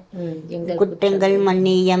போல எங்கள் குற்றங்கள்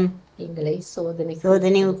மன்னியம். எங்களை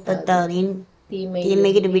சோதனை உட்பட்டாரின்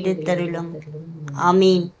தீமைகள் விடுத்தருளும்.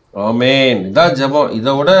 ஆமீன். ஆமேன். இதான் ஜெபம்.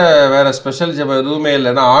 இதை விட வேற ஸ்பெஷல் ஜெபம் எதுவுமே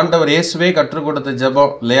இல்லைன்னா ஆண்டவர் இயேசுவே கற்றுக் கொடுத்த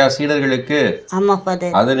ஜெபம் இல்லையா சீடர்களுக்கு? ஆமா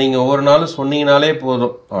ஃபாதர். அதை நீங்க ஒவ்வொரு நாளும் சொன்னீங்கனாலே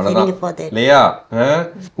போதும், அவ்வளவுதான் இல்லையா?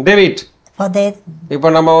 டேவிட் ஃபாதர்,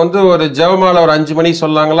 இப்ப நம்ம வந்து ஒரு ஜெபமால ஒரு 5 மணி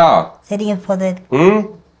சொல்லாங்களா? சரிங்க ஃபாதர்.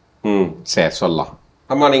 சரி சொல்லலாம்.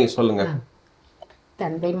 அம்மா நீங்க சொல்லுங்க.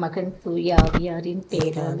 தந்தை மகன் தூய ஆவியாரின்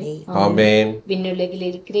பெயராலே ஆமென். விண்ணுலகில்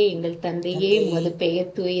இருக்கிற எங்கள் தந்தையே, உமது பெயர்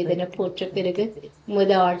தூயதென போற்ற பெருக,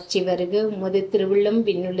 உமது ஆட்சி வருக, உமது திருவுள்ளம்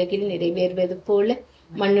விண்ணுலகில் நிறைவேறுவது போல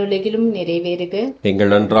மண்ணுலகிலும் நிறைவேறுக.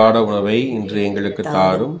 எங்கள் அன்றாட உணவை இன்று எங்களுக்கு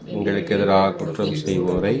தாரும். எங்களுக்கு எதிராக குற்றம்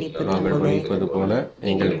செய்வோரை நாங்கள் மன்னிப்பது போல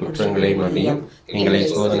எங்கள் குற்றங்களை மன்னியும். எங்களை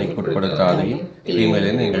சோதனைக்கு உட்படுத்தாதையும்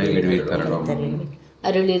தீமையிலிருந்து எங்களை விடுவித்தரலாம்.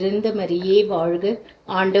 அருளிருந்த மரியே வாழ்க,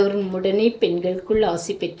 ஆண்டவர் உடனே பெண்களுக்குள்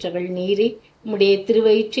ஆசி பெற்றவள் நீரே, உம்முடைய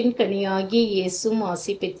திருவயிற்றின் கனியாகிய இயேசுவும்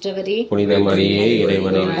ஆசி பெற்றவரே. புனித மரியே,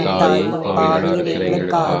 இறைவனின் தாயே,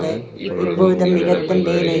 எங்களுக்காக இப்பொழுதும் இடத்தும்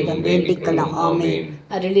வேலையிலும் வேண்டிக்கலாம். ஆமென்.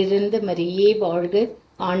 அருளிருந்த மரியே வாழ்க,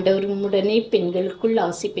 ஆண்டவர் உடனே பெண்களுக்குள்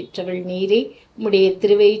ஆசி பெற்றவள் நீரே, உம்முடைய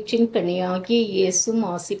திருவயிற்றின் கனியாகிய இயேசுவும்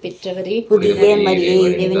ஆசி பெற்றவரே. புதிய மரியே,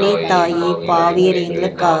 இறைவனே தாயே, பாவியர்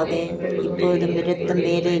எங்களுக்காக இப்போதும் இடத்தும்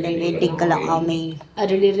வேலையிலும் வேண்டிக்கலாம். ஆமென்.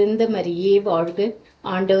 அருளிருந்த மரியே வாழ்க,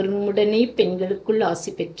 ஆண்டவர் உடனே பெண்களுக்குள்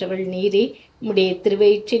ஆசி பெற்றவள் நீரே, உம்முடைய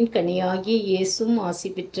திருவயிற்றின் கனியாகிய இயேசுவும் ஆசி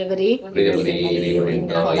பெற்றவரே.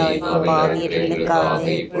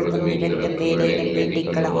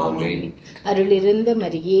 அருளிருந்த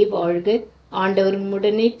மரியே வாழ்க, ஆண்டவர்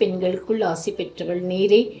உடனே பெண்களுக்குள் ஆசி பெற்றவள்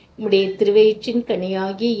நீரே, உம்முடைய திருவயிற்றின்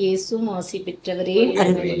கனியாகிய இயேசுவும் ஆசி பெற்றவரே.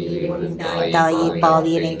 தாயே,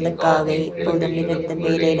 பாவியர் எங்களுக்காக இப்போதும் இடத்தும்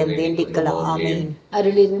வேலையிலும் வேண்டிக்கலாம். ஆமென்.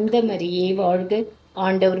 அருளிருந்த மரியே வாழ்க,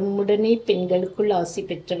 ஆண்டவர் உடனே பெண்களுக்குள் ஆசி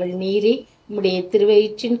பெற்றவள் நீரே, உம்முடைய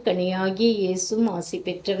திருவயிற்றின் கனியாகிய இயேசுவும் ஆசி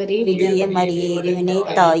பெற்றவரே. புதிய மரியே, இறைவனே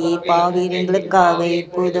தாயே, பாவியர் எங்களுக்காக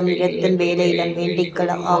இப்போதும் இடத்தும் வேலையிலும்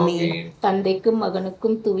வேண்டிக்கலாம். ஆமென். தந்தைக்கும்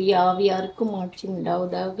மகனுக்கும் தூய ஆவியாருக்கும் ஆட்சி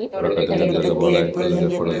உண்டாவதாக.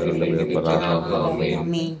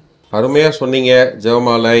 அருமையா சொன்னீங்க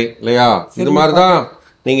ஜெபமாலை இல்லையா? இது மாதிரிதான்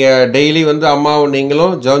நீங்க டெய்லி வந்து அம்மாவும்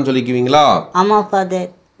நீங்களும் ஜெபம் சொல்லிக்குவீங்களா? ஆமா ஃபாதர்.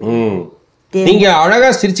 நீங்க அழகா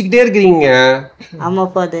சிரிச்சுக்கிட்டே இருக்கிறீங்க. ஆமா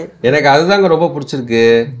ஃபாதர். எனக்கு அதுதாங்க ரொம்ப பிடிச்சிருக்கு.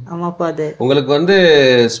 ஆமா ஃபாதர். உங்களுக்கு வந்து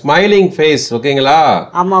ஸ்மைலிங் ஃபேஸ், ஓகேங்களா?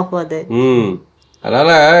 ஆமா ஃபாதர்.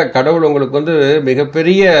 அதனால கடவுள் உங்களுக்கு வந்து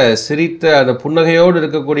மிகப்பெரிய சிரித்த அந்த புன்னகையோடு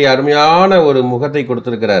இருக்கக்கூடிய அருமையான ஒரு முகத்தை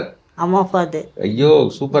கொடுத்திருக்கிறார். ஆமா ஃபாதர். ஐயோ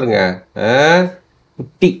சூப்பருங்க.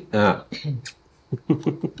 குட்டி.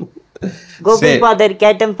 கோபி ஃபாதர்,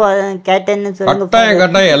 கேட்டேன்னு சொல்லுங்க.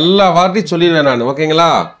 கட்டாயம் எல்லா வார்த்தையும் சொல்லிடுவேன் நான், ஓகேங்களா?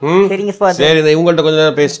 சரிங்க ஃபாதர். சரி, இவங்கள்ட்ட கொஞ்ச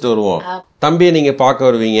நேரம் பேசிட்டு வருவோம். தம்பியை நீங்க பார்க்க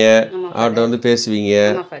வருவீங்க, அவர்கிட்ட வந்து பேசுவீங்க.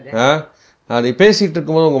 அது பேசிட்டு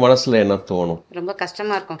இருக்கும்போது உங்க மனசுல என்ன தோணும்? ரொம்ப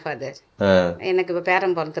கஷ்டமா இருக்கும் ஃபாதர். எனக்கு இப்ப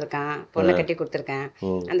பேரன் பிறந்திருக்கான், பொண்ணு கட்டி கொடுத்துருக்கேன்.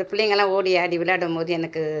 அந்த பிள்ளைங்கெல்லாம் ஓடி ஆடி விளையாடும் போது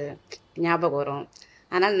எனக்கு ஞாபகம் வரும்.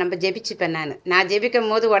 அதனால நம்ம ஜெபிச்சுப்பேன். நான்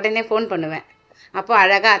ஜெபிக்கும் போது உடனே ஃபோன் பண்ணுவேன். அப்போ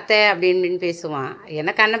அழகாக அத்தை அப்படின்னு பேசுவான்.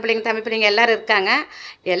 எனக்கு அண்ணன் பிள்ளைங்க தம்பி பிள்ளைங்க எல்லோரும் இருக்காங்க.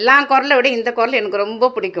 எல்லா குரலை விட இந்த குரல் எனக்கு ரொம்ப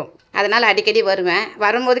பிடிக்கும். அதனால் அடிக்கடி வருவேன்.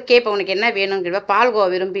 வரும்போது கேட்பேன், உனக்கு என்ன வேணும்னு கேட்பேன். பால்கோவா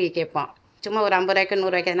விரும்பி கேட்பான். சும்மா ஒரு 50 ரூபாய்க்கு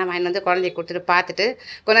 100 ரூபாய்க்கு எதனா வாங்கி வந்து குழந்தைய கொடுத்துட்டு பார்த்துட்டு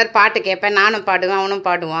கொஞ்ச நேரம் பாட்டு கேட்பேன். நானும் பாடுவேன், அவனும்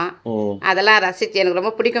பாடுவான். அதெல்லாம் ரசித்து எனக்கு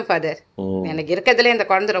ரொம்ப பிடிக்கும் ஃபாதர். எனக்கு இருக்கிறதுல இந்த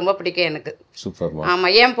குழந்தை ரொம்ப பிடிக்கும் எனக்கு.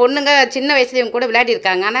 ஆமாம், என் பொண்ணுங்க சின்ன வயசுல இவங்க கூட விளையாடி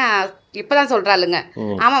இருக்காங்க. ஆனால் இப்பதான் சொல்றாளுங்க,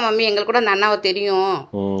 ஆமா மம்மி எங்களுக்கு கூட அந்த அண்ணாவை தெரியும்.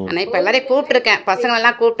 ஆனா இப்ப எல்லாரையும் கூப்பிட்டுருக்கேன்,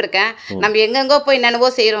 பசங்களெல்லாம் கூப்பிட்டுருக்கேன். நம்ம எங்கெங்கோ போய் என்னென்னவோ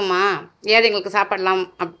செய்யறோமா, ஏழைங்களுக்கு சாப்பாடெல்லாம்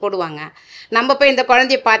போடுவாங்க. நம்ம போய் இந்த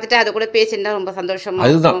குழந்தைய பார்த்துட்டு அதை கூட பேசியிருந்தா ரொம்ப சந்தோஷமா.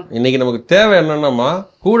 அதுதான் இன்னைக்கு நமக்கு தேவை என்னன்னாமா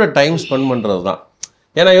கூட டைம் ஸ்பெண்ட் பண்ணுறது தான்.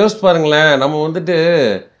 ஏன்னா யோசிச்சு பாருங்களேன், நம்ம வந்துட்டு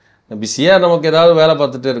பிஸியாக நமக்கு ஏதாவது வேலை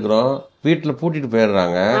பார்த்துட்டு இருக்கிறோம், வீட்டில் பூட்டிட்டு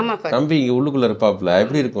போயிடுறாங்க, தம்பி இங்கே உள்ளுக்குள்ளே இருப்பாப்புல,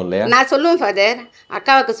 எப்படி இருக்கும் இல்லையா? நான் சொல்லுவேன் ஃபாதர்,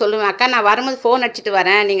 அக்காவுக்கு சொல்லுவேன், அக்கா நான் வரும்போது ஃபோன் அடிச்சுட்டு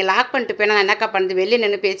வரேன், நீங்கள் லாக் பண்ணிட்டு போய் நான் என்னக்கா பண்ணுறது, வெளியே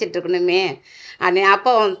நின்று பேசிகிட்டு இருக்கணுமே.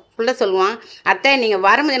 அப்போ புள்ள சொல்லுவான், அத்தை நீங்கள்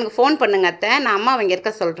வரும்போது எனக்கு ஃபோன் பண்ணுங்க அத்தை, நான் அம்மா இங்கே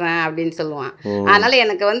இருக்க சொல்கிறேன் அப்படின்னு சொல்லுவான். அதனால்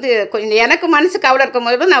எனக்கு வந்து கொஞ்சம் எனக்கு மனசு கவலை இருக்கும்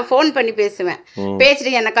போது நான் ஃபோன் பண்ணி பேசுவேன்.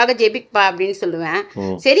 பேசிட்டு எனக்காக ஜெபிப்பா அப்படின்னு சொல்லுவேன்.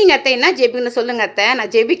 சரிங்க அத்தை என்ன ஜெபிக்கணும்னு சொல்லுங்க அத்தை,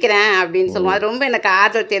 நான் ஜெபிக்கிறேன் அப்படின்னு சொல்லுவான். அது ரொம்ப எனக்கு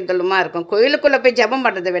ஆதரவு தேர்தலுமா இருக்கும். கோயிலுக்குள்ளே போய் ஜெபம்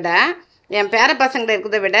பண்ணுறதை விட, என் பேர பசங்களை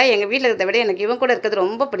இருக்கிறத விட, எங்கள் வீட்டில் இருக்கிறத விட எனக்கு இவன் கூட இருக்கிறது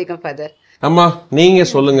ரொம்ப பிடிக்கும் ஃபாதர். அம்மா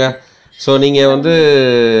நீங்கள் சொல்லுங்கள். ஸோ நீங்கள் வந்து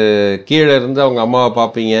கீழே இருந்து அவங்க அம்மாவை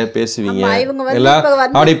பார்ப்பீங்க, பேசுவீங்க எல்லாம்.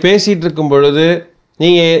 அப்படி பேசிகிட்டு இருக்கும் பொழுது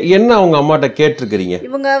நீங்கள் என்ன அவங்க அம்மாட்ட கேட்டிருக்கிறீங்க?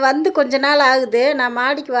 இவங்க வந்து கொஞ்ச நாள் ஆகுது, நான்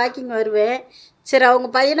மாடிக்கு வாக்கிங் வருவேன். சரி அவங்க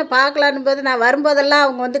பையனை பார்க்கலான்னு போது நான் வரும்போதெல்லாம்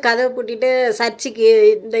அவங்க வந்து கதவை பூட்டிட்டு சர்ச்சுக்கு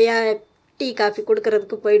இந்த டீ காஃபி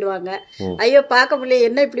கொடுக்கறதுக்கு போயிடுவாங்க. ஐயோ பார்க்க முடியல,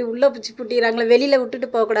 என்ன இப்படி உள்ளே பிடிச்சி பூட்டிடுறாங்களே, வெளியில் விட்டுட்டு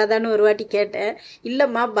போகக்கூடாதான்னு ஒரு வாட்டி கேட்டேன்.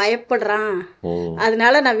 இல்லைம்மா பயப்படுறான்,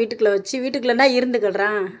 அதனால நான் வீட்டுக்குள்ளனா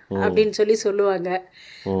இருந்துக்கிடுறான் அப்படின்னு சொல்லுவாங்க.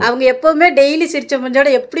 அவங்க எப்பவுமே டெய்லி சிரிச்ச முஞ்சோட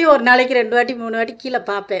எப்படியும் ஒரு நாளைக்கு 2 வாட்டி 3 வாட்டி கீழே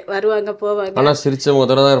பார்ப்பேன், வருவாங்க போவாங்க. ஆனால் சிரிச்ச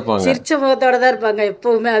முகத்தோட தான் இருப்பாங்க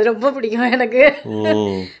எப்பவுமே. அது ரொம்ப பிடிக்கும் எனக்கு.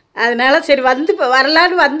 அதனால சரி வந்து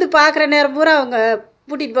வரலான்னு வந்து பார்க்குற நேரம் பூரா அவங்க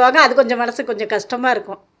பூட்டிட்டு போவாங்க. அது கொஞ்சம் மனசு கொஞ்சம் கஷ்டமா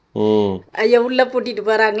இருக்கும், ஐயா உள்ள பூட்டிட்டு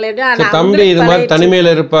போறாங்களே. தம்பி இது மாதிரி தனிமையில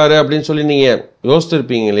இருப்பாரு அப்படின்னு சொல்லி நீங்க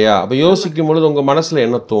யோசிச்சிருப்பீங்க இல்லையா? அப்ப யோசிக்கும் பொழுது உங்க மனசுல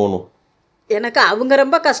என்ன தோணும்? எனக்கு அவங்க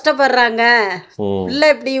ரொம்ப கஷ்டப்படுறாங்க, உள்ள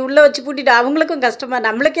இப்படி உள்ள வச்சு பூட்டிட்டு அவங்களுக்கும் கஷ்டமா,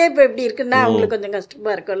 நம்மளுக்கே இப்ப இப்படி இருக்குன்னா அவங்களுக்கு கொஞ்சம்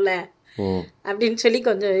கஷ்டமா இருக்கும்ல அப்படின்னு சொல்லி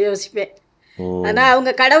கொஞ்சம் யோசிப்பேன். ஆனா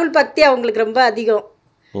அவங்க கடவுள் பக்தி அவங்களுக்கு ரொம்ப அதிகம்.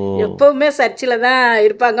 எப்பவுமே சர்ச்சில் தான்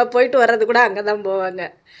இருப்பாங்க, போயிட்டு வர்றது கூட அங்கதான் போவாங்க.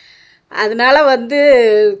 அதனால வந்து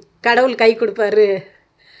கடவுள் கை கொடுப்பாரு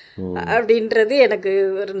அப்படின்றது எனக்கு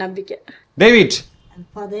ஒரு நம்பிக்கை. டேவிட்,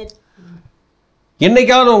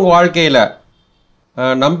 என்னைக்காவது உங்க வாழ்க்கையில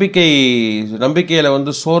நம்பிக்கையில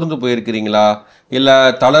வந்து சோர்ந்து போயிருக்கிறீங்களா? இல்ல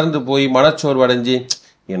தளர்ந்து போய் மனச்சோர்வு அடைஞ்சு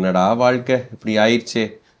என்னடா வாழ்க்கை இப்படி ஆயிடுச்சு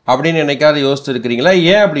அப்படின்னு என்னைக்காவது யோசிச்சு இருக்கிறீங்களா?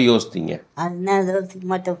 ஏன் அப்படி யோசித்தீங்க? யோசிக்க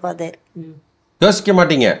மாட்டேன் ஃபாதர். யோசிக்க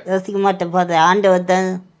மாட்டீங்க? யோசிக்க மாட்டேன் ஃபாதர்.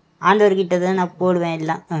 ஆண்டவர்கிட்ட தான் நான் போடுவேன்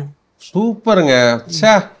எல்லாம். சூப்பருங்க.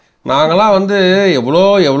 சே, நாங்களாம் வந்து எவ்வளோ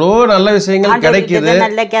எவ்வளோ நல்ல விஷயங்கள் கிடைக்குது,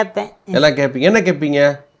 நல்லா கேட்பேன். எல்லாம் கேட்பீங்க. என்ன கேட்பீங்க?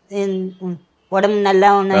 உடம்பு நல்லா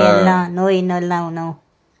ஒன்றும், எல்லாம் நோய் நல்லா ஒன்றும்.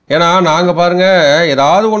 ஏன்னா நாங்கள் பாருங்க,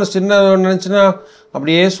 ஏதாவது ஒன்று சின்ன நினச்சுன்னா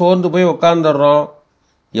அப்படியே சோர்ந்து போய் உட்காந்துடுறோம்.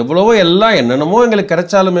 எவ்வளவோ எல்லாம் என்னென்னமோ எங்களுக்கு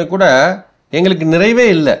கிடைச்சாலுமே கூட எங்களுக்கு நிறைவே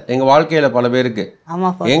இல்லை எங்கள் வாழ்க்கையில். பல பேருக்கு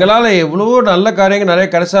எங்களால் எவ்வளவோ நல்ல காரியங்கள் நிறைய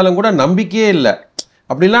கிடைச்சாலும் கூட நம்பிக்கையே இல்லை.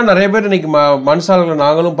 அப்படிலாம் நிறைய பேர் இன்னைக்கு மனுஷாளர்களை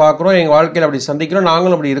நாங்களும் பார்க்குறோம், எங்கள் வாழ்க்கையில் அப்படி சந்திக்கிறோம்,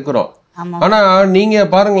 நாங்களும் அப்படி இருக்கிறோம். ஆனால் நீங்கள்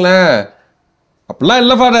பாருங்களேன், அப்படிலாம்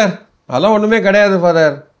இல்லை ஃபாதர், அதெல்லாம் ஒன்றுமே கிடையாது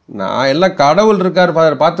ஃபாதர், நான் எல்லாம் கடவுள் இருக்கார்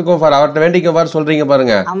ஃபாதர், பார்த்துக்கோ ஃபாதர், அவர்கிட்ட வேண்டிக்கோ ஃபாதர் சொல்கிறீங்க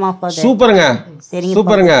பாருங்க. சூப்பருங்க,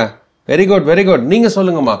 சூப்பருங்க, வெரி குட் வெரி குட். நீங்கள்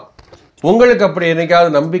சொல்லுங்கம்மா, உங்களுக்கு அப்படி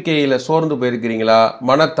என்னைக்காவது நம்பிக்கையில் சோர்ந்து போயிருக்கிறீங்களா?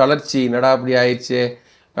 மன தளர்ச்சி, நடா அப்படி ஆயிடுச்சு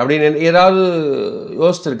அப்படின்னு ஏதாவது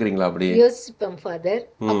யோசிச்சிருக்கிறீங்களா? அப்படி யோசிப்பேன் ஃபாதர்.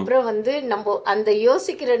 அப்புறம் வந்து நம்ம அந்த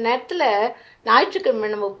யோசிக்கிற நேரத்துல ஞாயிற்றுக்கிழமை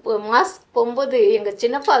நம்ம மாஸ்க் போகும்போது எங்க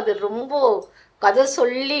சின்ன ஃபாதர் ரொம்ப கதை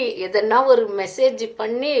சொல்லி எதனா ஒரு மெசேஜ்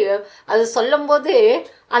பண்ணி அது சொல்லும் போது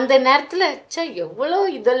அந்த நேரத்துல எவ்வளோ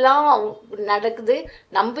இதெல்லாம் நடக்குது,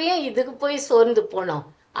 நம்ம ஏன் இதுக்கு போய் சோர்ந்து போனோம்,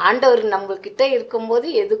 ஆண்டவர் நம்ம கிட்ட இருக்கும்போது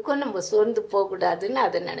எதுக்கும் நம்ம சோர்ந்து போகக்கூடாதுன்னு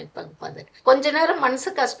அதை நினைப்பாங்க ஃபாதர். கொஞ்ச நேரம்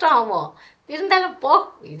மனசு கஷ்டம் ஆகும், இருந்தாலும் போ,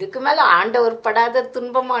 இதுக்கு மேல ஆண்டவர் படாத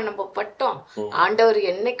துன்பமா நம்ம பட்டோம், ஆண்டவர்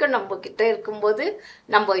என்னைக்கும் நம்ம கிட்ட இருக்கும்போது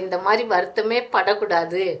நம்ம இந்த மாதிரி வருத்தமே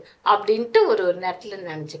படக்கூடாது அப்படின்ட்டு ஒரு நேரத்துல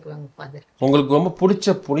நினைச்சுக்குவாங்க ஃபாதர். உங்களுக்கு ரொம்ப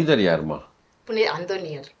பிடிச்ச புனிதர் யாருமா? புனித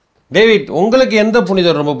அந்தோனியார். டேவிட், உங்களுக்கு எந்த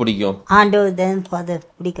புனிதர் ரொம்ப பிடிக்கும்? ஆண்டவர் தான் ஃபாதர்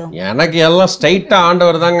பிடிக்கும். எனக்கு எல்லாம் ஸ்ட்ரைட்டா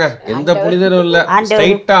ஆண்டவர் தாங்க, எந்த புனிதரும் இல்ல,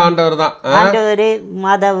 ஸ்ட்ரைட்டா ஆண்டவர் தான். ஆண்டவர்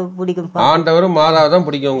மாதாவை பிடிக்கும். ஆண்டவரும் மாதாவை தான்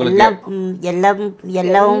பிடிக்கும் உங்களுக்கு?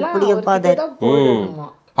 எல்லாம் பிடிக்கும் ஃபாதர்.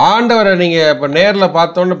 ஆண்டவரை நீங்க இப்ப நேர்ல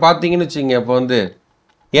பார்த்தோன்னு பாத்தீங்கன்னு வச்சுங்க, இப்ப வந்து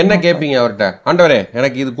என்ன கேட்பீங்க அவர்கிட்ட? ஆண்டவரே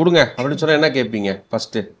எனக்கு இது கொடுங்க அப்படின்னு சொன்னா என்ன கேட்பீங்க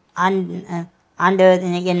ஃபர்ஸ்ட்? ஆண்டவர்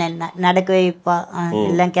என்ன நடக்க வைப்பா,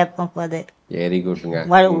 எல்லாம் கேட்போம் ஃபாதர். வெரி குட்ங்க.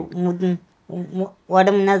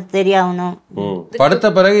 உடம்புனா சரியாகணும். படுத்த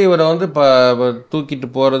பிறகு இவரை வந்து தூக்கிட்டு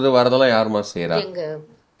போறது வரதெல்லாம் யாருமா செய்யறா? எங்க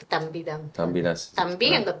தம்பி தான். தம்பி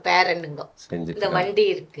எங்க பேரனுங்க. இந்த வண்டி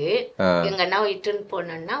இருக்கு, எங்கன்னா இட்டுன்னு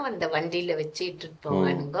போனோம்னா அந்த வண்டியில வச்சு இட்டுன்னு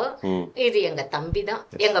போவானுங்க. இது எங்க தம்பி தான்.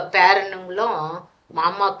 எங்க பேரனுங்களும்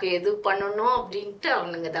மாமாக்கு எது பண்ணணும் அப்படின்ட்டு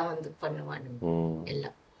அவனுங்க தான் வந்து பண்ணுவானுங்க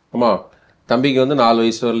எல்லாம். ஆமா, தம்பிக்கு வந்து 4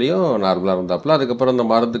 வயசு வரலையும் நார்மலாக இருந்தாப்புல. அதுக்கப்புறம் இந்த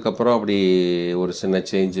மருந்துக்கு அப்புறம் அப்படி ஒரு சின்ன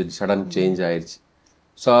சடன் சேஞ்ச் ஆயிடுச்சு.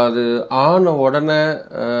 ஸோ அது ஆன உடனே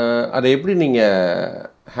அதை எப்படி நீங்கள்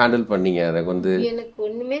ஹேண்டில் பண்ணீங்க? அதை வந்து எனக்கு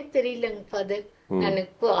ஒன்றுமே தெரியலங்க ஃபாதர். நான்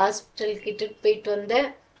இப்போ ஹாஸ்பிட்டல் கிட்ட போயிட்டு வந்தேன்.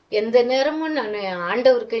 எந்த நேரமும் நான்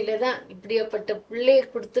ஆண்டவர் கையில தான் இப்படியாப்பட்ட பிள்ளைய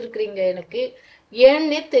கொடுத்துருக்குறீங்க எனக்கு,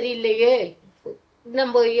 ஏன்னே தெரியலையே.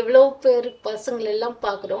 நம்ம எவ்வளோ பேர் பசங்களெல்லாம்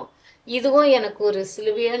பார்க்குறோம், இதுவும் எனக்கு ஒரு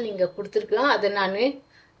சிலுவையாக நீங்கள் கொடுத்துருக்கோம். அதை நான்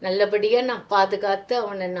நல்லபடியாக நான் பாதுகாத்து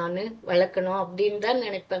அவனை நான் வளர்க்கணும் அப்படின்னு தான்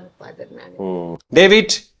நினைப்பேன் ஃபாதர். நான்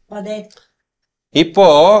டேவிட், இப்போ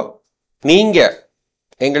நீங்கள்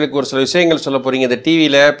எங்களுக்கு ஒரு சில விஷயங்கள் சொல்ல போறீங்க. இந்த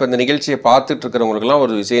டிவியில் இப்போ இந்த நிகழ்ச்சியை பார்த்துட்டு இருக்கிறவங்களுக்குலாம்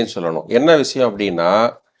ஒரு விஷயம் சொல்லணும். என்ன விஷயம் அப்படின்னா,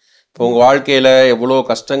 இப்போ உங்கள் வாழ்க்கையில் எவ்வளோ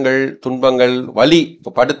கஷ்டங்கள், துன்பங்கள், வலி,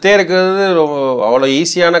 இப்போ படுத்தே இருக்கிறது அவ்வளோ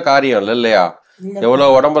ஈஸியான காரியம் இல்லை இல்லையா? எவ்வளோ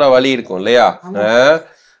உடம்புல வலி இருக்கும் இல்லையா?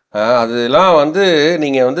 அதெல்லாம் வந்து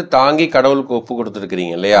நீங்கள் வந்து தாங்கி கடவுளுக்கு ஒப்பு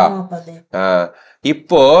கொடுத்துருக்கிறீங்க இல்லையா?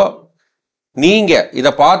 இப்போ நீங்கள்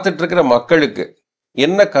இதை பார்த்துட்டு இருக்கிற மக்களுக்கு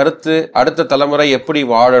என்ன கருத்து, அடுத்த தலைமுறை எப்படி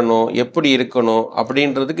வாழணும், எப்படி இருக்கணும்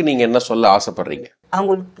அப்படின்றதுக்கு நீங்க என்ன சொல்ல ஆசைப்படுறீங்க?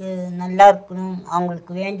 அவங்களுக்கு நல்லா இருக்கணும்,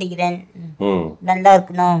 அவங்களுக்கு வேண்டிக்கிறேன். நல்லா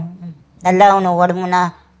இருக்கணும், நல்லா ஆகணும் உடம்புனா,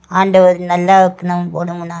 ஆண்டவர் நல்லா இருக்கணும்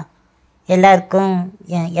உடம்புனா, எல்லாருக்கும்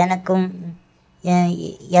எனக்கும்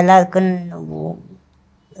எல்லாருக்கும்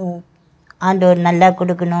ஆண்டவர் நல்லா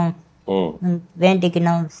கொடுக்கணும்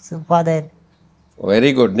வேண்டிக்கணும் ஃபாதர். Very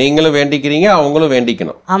good. நீங்களும் வேண்டிக்கிறீங்க, அவங்களும்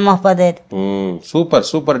வேண்டிக்கணும். ஆமா ஃபாதர். Super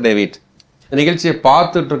super David. இந்த நிகழ்ச்சியை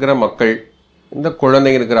பார்த்துட்டு இருக்கிற மக்கள், இந்த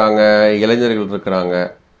குழந்தைங்க இருக்கிறாங்க, இளைஞர்கள் இருக்கிறாங்க.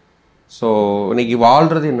 ஸோ இன்னைக்கு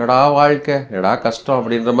வாழ்றது என்னடா வாழ்க்கை, என்னடா கஷ்டம்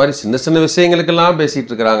அப்படின்ற மாதிரி சின்ன சின்ன விஷயங்களுக்கெல்லாம்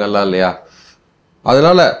பேசிட்டு இருக்கிறாங்கல்லாம் இல்லையா?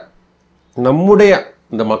 அதனால நம்முடைய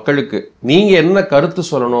இந்த மக்களுக்கு நீங்க என்ன கருத்து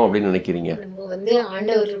சொல்லணும் அப்படின்னு நினைக்கிறீங்க? நம்ம வந்து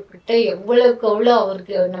ஆண்டவர்கிட்ட எவ்வளவுக்கு எவ்வளோ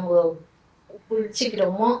அவருக்கு நம்ம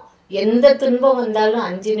குளிச்சுக்கிறோமோ, எந்த துன்பம் வந்தாலும்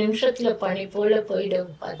 5 நிமிஷத்துல பனி போல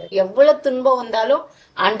போயிடும் ஃபாதர். எவ்வளவு துன்பம் வந்தாலும்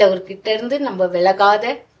ஆண்டவர்கிட்ட இருந்து நம்ம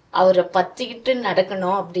விலகாத அவரை பத்திக்கிட்டு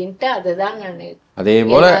நடக்கணும் அப்படின்ட்டு அதுதான் நான்.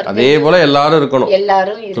 அதே போல எல்லாரும் இருக்கணும்.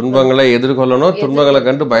 எல்லாரும் துன்பங்களை எதிர்கொள்ளணும், துன்பங்களை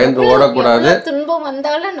கண்டு பயந்து ஓடக்கூடாது. துன்பம்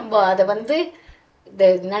வந்தாலும் நம்ம அதை வந்து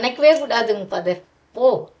நினைக்கவே கூடாதுங்க ஃபாதர். போ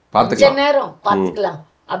கொஞ்ச நேரம் பாத்துக்கலாம்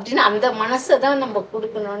அப்படின்னு அந்த மனசைதான் நம்ம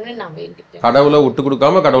கொடுக்கணும்னு நான் வேண்டிக்கிறேன். கடவுளை விட்டு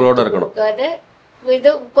கொடுக்காம கடவுளோட இருக்கணும். இது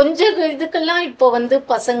கொஞ்சம் இதுக்கெல்லாம் இப்போ வந்து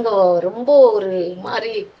பசங்க ரொம்ப ஒரு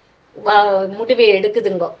மாதிரி முடிவை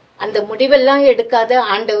எடுக்குதுங்க. அந்த முடிவெல்லாம் எடுக்காத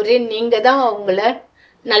ஆண்டவரே நீங்க தான் அவங்கள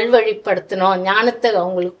நல்வழிப்படுத்தணும், ஞானத்தை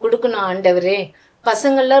அவங்களுக்கு கொடுக்கணும் ஆண்டவரே.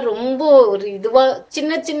 பசங்கள்லாம் ரொம்ப ஒரு இதுவா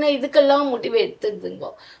சின்ன சின்ன இதுக்கெல்லாம் முடிவை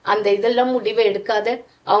எடுத்துதுங்க. அந்த இதெல்லாம் முடிவை எடுக்காத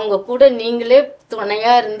அவங்க கூட நீங்களே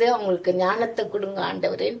துணையா இருந்து அவங்களுக்கு ஞானத்தை கொடுங்க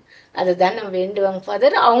ஆண்டவரேன்னு அதுதான் நான் வேண்டுவாங்க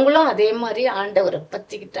ஃபாதர். அவங்களும் அதே மாதிரி ஆண்டவரை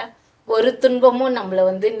பத்திக்கிட்டா ஒரு துன்பமும் நம்மள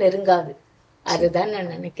வந்து நெருங்காது. அதுதான்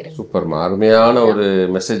நான் நினைக்கிறேன். சூப்பர், அருமையான ஒரு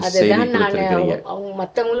மெசேஜ். அதுதான் நான் அவங்க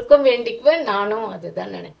மற்றவங்களுக்கும் வேண்டிக்குவேன், நானும்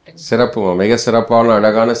அதுதான் நினைக்கிறேன். சிறப்புமா, மிக சிறப்பான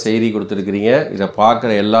அழகான செய்தி கொடுத்துருக்கிறீங்க. இதை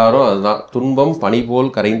பார்க்குற எல்லாரும் அதுதான், துன்பம் பனி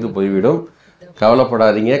போல் கரைந்து போய்விடும்,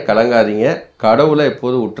 கவலைப்படாதீங்க, கலங்காதீங்க, கடவுளை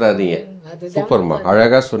எப்போதும் விட்டுறாதீங்க. சூப்பர்மா,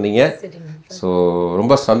 அழகா சொன்னீங்க. ஸோ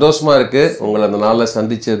ரொம்ப சந்தோஷமா இருக்கு உங்களை அந்த நாளில்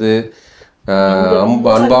சந்திச்சது,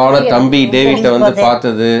 அன்பான தம்பி டேவிட்டை வந்து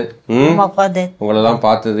பார்த்தது, உங்களெல்லாம்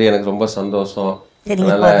பார்த்தது எனக்கு ரொம்ப சந்தோஷம்.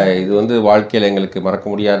 அதனால இது வந்து வாழ்க்கையில எங்களுக்கு மறக்க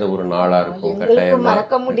முடியாத ஒரு நாளா இருக்கும் கட்டாயமா.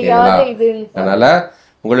 அதனால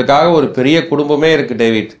உங்களுக்காக ஒரு பெரிய குடும்பமே இருக்கு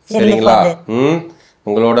டேவிட், சரிங்களா?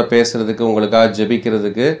 உங்களோட பேசுறதுக்கு, உங்களுக்காக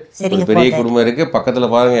ஜெபிக்கிறதுக்கு ஒரு பெரிய குடும்பம் இருக்கு. பக்கத்துல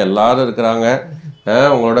பாருங்க எல்லாரும் இருக்கிறாங்க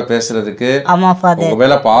உங்களோட பேசுறதுக்கு. உங்க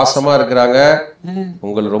மேல பாசமா இருக்கிறாங்க,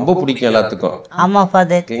 உங்களுக்கு ரொம்ப பிடிக்கும் எல்லாத்துக்கும்.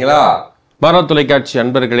 ஓகேங்களா? பாரத் தொலைக்காட்சி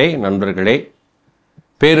அன்பர்களே, நண்பர்களே,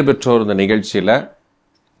 பேறு பெற்றோர் இந்த நிகழ்ச்சியில்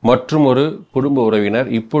மற்றும் ஒரு குடும்ப உறவினர்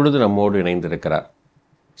இப்பொழுது நம்மோடு இணைந்திருக்கிறார்,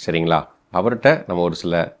 சரிங்களா? அவர்கிட்ட நம்ம ஒரு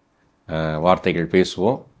சில வார்த்தைகள்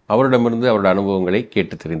பேசுவோம், அவரிடமிருந்து அவரோட அனுபவங்களை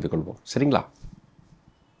கேட்டு தெரிந்து கொள்வோம், சரிங்களா?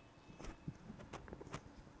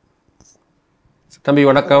 தம்பி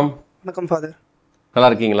வணக்கம். வணக்கம் ஃபாதர். நல்லா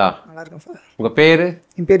இருக்கீங்களா? நல்லா இருக்கேன் ஃபாதர். உங்கள் பேர்?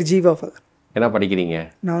 என் பேர் ஜீவா ஃபாதர். என்ன படிக்கிறீங்க?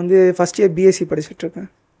 நான் வந்து ஃபர்ஸ்ட் இயர் பிஎஸ்சி படிச்சுட்டு இருக்கேன்.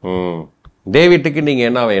 டேவிட்டுக்கு நீங்கள்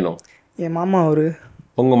என்ன வேணும்? என் மாமா அவரு.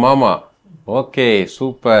 உங்கள் மாமா? Okay,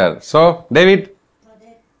 super. ஸோ டேவிட்,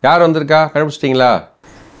 யார் வந்திருக்கா, கண்டுபிடிச்சிட்டிங்களா?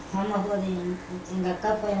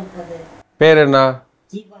 பேர் என்ன?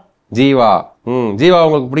 ஜீவா. ஜீவா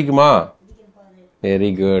உங்களுக்கு பிடிக்குமா?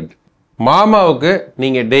 Very good. மாமாவுக்கு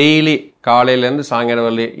நீங்கள் டெய்லி காலையிலேருந்து சாயங்காலம்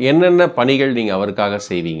வரல என்னென்ன பணிகள் நீங்கள் அவருக்காக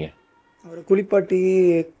செய்வீங்க? அவரை குளிப்பாட்டி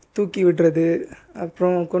தூக்கி விட்டுறது,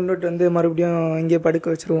 அப்புறம் கொண்டுட்டு வந்து மறுபடியும் இங்கே படுக்க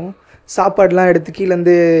வச்சுருவோம். சாப்பாடெலாம் எடுத்து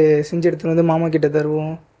கீழேருந்து செஞ்சு எடுத்துகிட்டு வந்து மாமா கிட்ட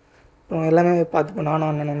தருவோம். அப்புறம் எல்லாமே பார்த்துப்போம் நானும்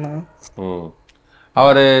அண்ணனும் தான்.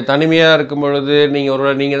 அவர் தனிமையாக இருக்கும் பொழுது நீங்கள்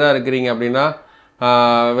ஒரு நீங்கள் தான் இருக்கிறீங்க அப்படின்னா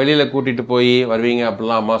வெளியில் கூட்டிகிட்டு போய் வருவீங்க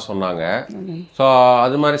அப்படிலாம் அம்மா சொன்னாங்க. ஸோ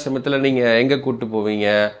அது மாதிரி சமயத்தில் நீங்கள் எங்கே கூப்பிட்டு போவீங்க,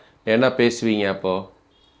 என்ன பேசுவீங்க? அப்போது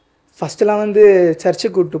ஃபஸ்ட்டெலாம் வந்து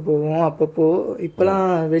சர்ச்சுக்கு கூப்பிட்டு போவோம் அப்பப்போ. இப்போலாம்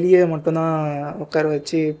வெளியே மட்டும்தான் உட்கார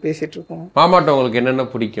வச்சு பேசிகிட்ருக்கோம். மாமாட்ட உங்களுக்கு என்னென்ன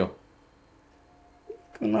பிடிக்கும்?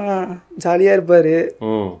 ஜாலியாக இருப்பார்.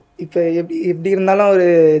 இப்போ எப்படி இருந்தாலும் அவர்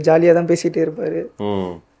ஜாலியாக தான் பேசிகிட்டே இருப்பார்.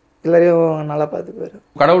 எல்லாரையும் நல்லா பார்த்துப்பாரு.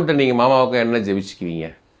 கடவுள்கிட்ட நீங்கள் மாமாவுக்கு என்ன ஜெபிச்சுக்குவீங்க?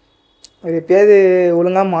 அவர் எப்பயாவது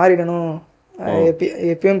ஒழுங்காக மாறிடணும்,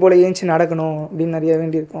 எப்பயும் போல ஏஞ்சி நடக்கணும் அப்படின்னு நிறையா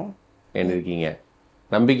வேண்டியிருக்கோம். இருக்கீங்க.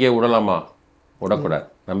 நம்பிக்கையை விடலாமா? விடக்கூடாது.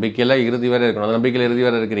 நம்பிக்கையில் இறுதி வரை இருக்கணும். அந்த நம்பிக்கையில் இறுதி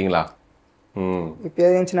வரை இருக்கிறீங்களா?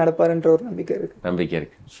 எப்பயாவது ஏஞ்சி நடப்பாருன்ற ஒரு நம்பிக்கை இருக்குது. நம்பிக்கை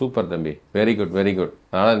இருக்குது. சூப்பர் தம்பி, வெரி குட் வெரி குட்.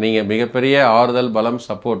 அதனால் நீங்கள் மிகப்பெரிய ஆறுதல், பலம்,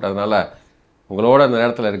 சப்போர்ட். அதனால் உங்களோட அந்த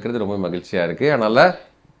நேரத்தில் இருக்கிறது ரொம்ப மகிழ்ச்சியாக இருக்குது. அதனால்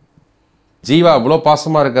ஜீவா இவ்வளோ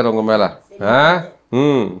பாசமாக இருக்கார் உங்கள் மேலே.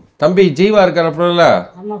 தம்பி ஜீவா இருக்கார்,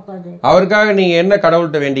 அவருக்காக நீங்க என்ன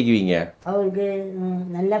கடவுள்கிட்ட வேண்டிக்குவீங்க? அவருக்கு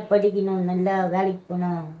நல்லா படிக்கணும், நல்லா வேலைக்கு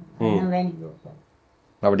போகணும் வேண்டிக்குவோம்.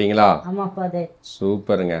 அப்படிங்களா? ஆமா ஃபாதர்.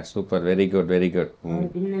 சூப்பருங்க, super, very good very good.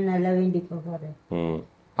 இன்னும் நல்லா வேண்டிக்குவோம் ஃபாதர்.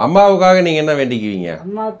 அம்மாவுக்காக நீங்க என்ன வேண்டிக்குவீங்க?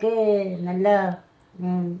 அம்மாவுக்கு நல்லா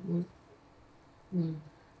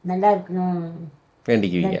நல்லா இருக்கணும்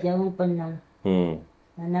வேண்டிக்குவீங்க. ஜெபம் பண்ணணும்.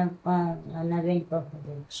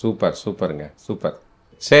 சூப்பர் சூப்பருங்க, சூப்பர்.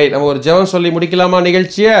 சரி, நம்ம ஒரு ஜெபம் சொல்லி முடிக்கலாமா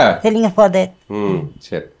நிகழ்ச்சிய? சரிங்க ஃபாதர்.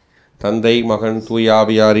 சரி. தந்தை, மகன், தூய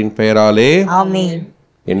ஆவியாரின் பெயராலே ஆமென்.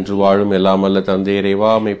 என்று வாழும் எல்லாம் அல்ல தந்தை இறைவா,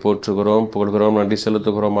 உம்மை போற்றுகிறோம், புகழ்கிறோம், நன்றி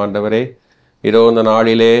செலுத்துகிறோம். ஆண்டவரே, இதோ இந்த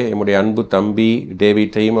நாளிலே நம்முடைய அன்பு தம்பி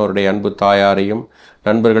டேவிட்டையும் அவருடைய அன்பு தாயாரையும்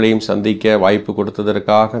நண்பர்களையும் சந்திக்க வாய்ப்பு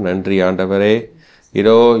கொடுத்ததற்காக நன்றி ஆண்டவரே.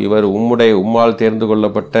 இதோ இவர் உம்மால் தேர்ந்து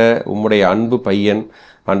கொள்ளப்பட்ட உம்முடைய அன்பு பையன்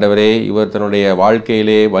ஆண்டவரே. இவர் தன்னுடைய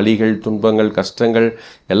வாழ்க்கையிலே வலிகள், துன்பங்கள், கஷ்டங்கள்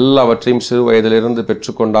எல்லாவற்றையும் சிறு வயதிலிருந்து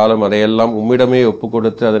பெற்றுக்கொண்டாலும் அதையெல்லாம் உம்மிடமே ஒப்பு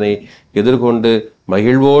கொடுத்து அதனை எதிர்கொண்டு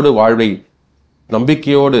மகிழ்வோடு வாழ்வை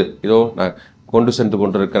நம்பிக்கையோடு இதோ கொண்டு சென்று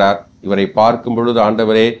கொண்டிருக்கிறார். இவரை பார்க்கும் பொழுது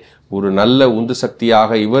ஆண்டவரே, ஒரு நல்ல உந்து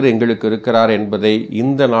சக்தியாக இவர் எங்களுக்கு இருக்கிறார் என்பதை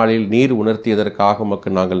இந்த நாளில் நீர் உணர்த்தியதற்காக உமக்கு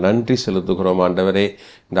நாங்கள் நன்றி செலுத்துகிறோம் ஆண்டவரே.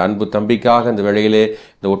 இந்த அன்பு தம்பிக்காக இந்த வேளையிலே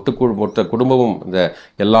இந்த மொத்த குடும்பமும் இந்த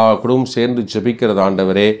எல்லா குடும்பமும் சேர்ந்து ஜெபிக்கிறது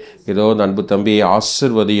ஆண்டவரே. இதோ இந்த அன்பு தம்பியை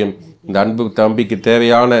ஆசிர்வதியும், இந்த அன்பு தம்பிக்கு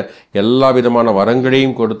தேவையான எல்லா விதமான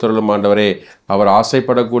வரங்களையும் கொடுத்துள்ளோம் ஆண்டவரே. அவர்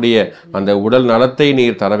ஆசைப்படக்கூடிய அந்த உடல் நலத்தை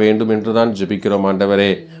நீர் தர வேண்டும் என்றுதான் ஜெபிக்கிறோம்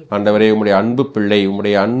ஆண்டவரே. ஆண்டவரே, உம்முடைய அன்பு பிள்ளை,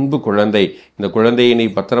 உம்முடைய அன்பு குழந்தை, இந்த குழந்தையை நீ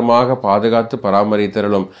பத்திரமாக பாதுகாத்து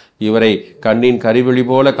பராமரித்தருளும். இவரை கண்ணின் கரிவெளி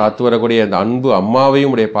போல காத்து வரக்கூடிய அந்த அன்பு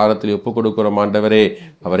அம்மாவையும் உடைய பாதத்தில் ஒப்புக் கொடுக்கிறோம் ஆண்டவரே.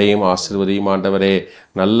 அவரையும் ஆசீர்வதியும் ஆண்டவரே.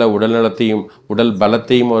 நல்ல உடல் நலத்தையும் உடல்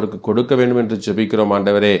பலத்தையும் அவருக்கு கொடுக்க வேண்டும் என்று ஜெபிக்கிறோம்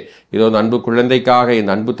ஆண்டவரே. இதோ இந்த அன்பு குழந்தைக்காக,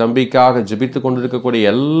 இந்த அன்பு தம்பிக்காக ஜெபித்து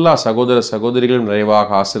கொண்டிருக்கக்கூடிய எல்லா சகோதர சகோதரிகளும்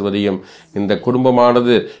நிறைவாக ஆசீர்வதியும். இந்த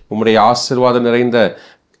குடும்பமானது உம்முடைய ஆசீர்வாதம் நிறைந்த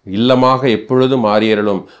இல்லமாக எப்பொழுதும்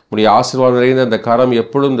மாறியறலும். உடைய ஆசீர்வாதம் நிறைந்த அந்த கரம்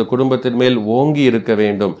எப்பொழுதும் இந்த குடும்பத்தின் மேல் ஓங்கி இருக்க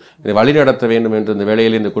வேண்டும், இதை வழி நடத்த வேண்டும் என்று இந்த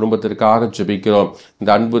வேளையில் இந்த குடும்பத்திற்காக ஜெபிக்கிறோம்.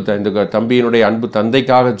 இந்த தம்பியினுடைய அன்பு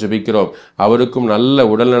தந்தைக்காக ஜெபிக்கிறோம். அவருக்கும் நல்ல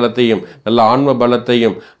உடல் நலத்தையும் நல்ல ஆன்ம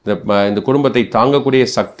பலத்தையும் இந்த குடும்பத்தை தாங்கக்கூடிய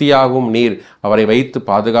சக்தியாகவும் நீர் அவரை வைத்து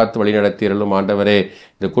பாதுகாத்து வழிநடத்தியறலும் ஆண்டவரே.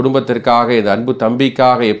 இந்த குடும்பத்திற்காக, இந்த அன்பு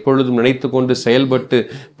தம்பிக்காக எப்பொழுதும் நினைத்து கொண்டு செயல்பட்டு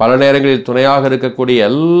பல நேரங்களில் துணையாக இருக்கக்கூடிய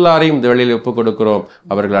எல்லாரையும் இந்த வேளையில் ஒப்புக் கொடுக்கிறோம்.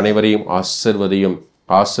 அவர்கள் அனைவரையும் ஆசிர்வதியும்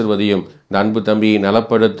ஆசிர்வதியும். இந்த அன்பு தம்பியை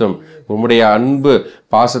நலப்படுத்தும். உம்முடைய அன்பு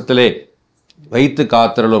பாசத்திலே வைத்து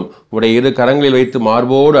காத்திரலும். உடைய இரு கரங்களில் வைத்து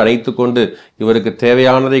மார்போடு அணைத்து கொண்டு இவருக்கு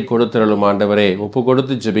தேவையானதை கொடுத்திரலும் ஆண்டவரே. ஒப்பு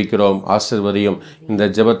கொடுத்து ஜெபிக்கிறோம், ஆசீர்வதியும். இந்த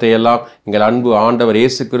ஜெபத்தை எல்லாம் எங்கள் அன்பு ஆண்டவர்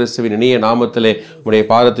இயேசு கிறிஸ்துவின் இனிய நாமத்திலே உடைய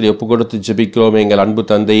பாதத்தில் ஒப்பு கொடுத்து ஜெபிக்கிறோம் எங்கள் அன்பு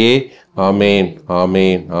தந்தையே. ஆமேன்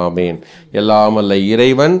ஆமேன் ஆமேன். எல்லாம் அல்ல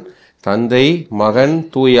இறைவன் தந்தை, மகன்,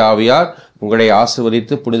 தூய ஆவியார் உங்களை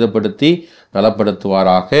ஆசீர்வதித்து புனிதப்படுத்தி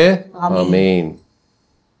நலப்படுத்துவாராக. ஆமேன்.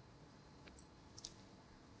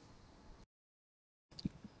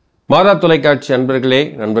 மாதா தொலைக்காட்சி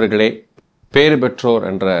நண்பர்களே, பேறு பெற்றோர்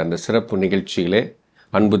என்ற அந்த சிறப்பு நிகழ்ச்சியிலே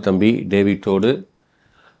அன்பு தம்பி டேவிட்டோடு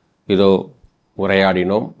இதோ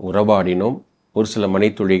உரையாடினோம், உறவாடினோம். ஒரு சில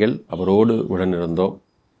மணித்துளிகள் அவரோடு உடனிருந்தோம்.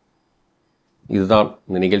 இதுதான்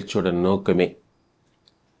இந்த நிகழ்ச்சியோட நோக்கமே.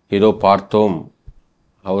 ஏதோ பார்த்தோம்,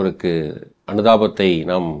 அவருக்கு அனுதாபத்தை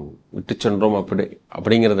நாம் விட்டு சென்றோம்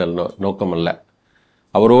அப்படிங்கிறது நோக்கம் அல்ல.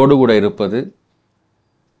 அவரோடு கூட இருப்பது,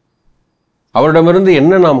 அவரிடமிருந்து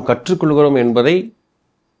என்ன நாம் கற்றுக்கொள்கிறோம் என்பதை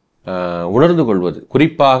உணர்ந்து கொள்வது,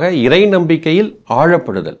 குறிப்பாக இறை நம்பிக்கையில்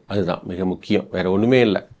ஆழப்படுதல், அதுதான் மிக முக்கியம். வேற ஒன்றுமே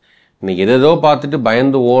இல்லை. இன்னைக்கு எதோ பார்த்துட்டு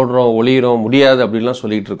பயந்து ஓடுறோம், ஒளியிறோம், முடியாது அப்படின்லாம்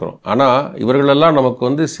சொல்லிட்டு இருக்கிறோம். ஆனால் இவர்களெல்லாம் நமக்கு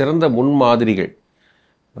வந்து சிறந்த முன்மாதிரிகள்,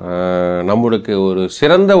 நம்மளுக்கு ஒரு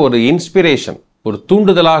சிறந்த ஒரு இன்ஸ்பிரேஷன், ஒரு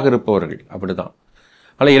தூண்டுதலாக இருப்பவர்கள். அப்படிதான்.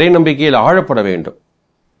 ஆனால் இறை நம்பிக்கையில் ஆழப்பட வேண்டும்.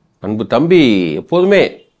 அன்பு தம்பி எப்போதுமே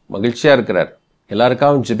மகிழ்ச்சியாக இருக்கிறார்,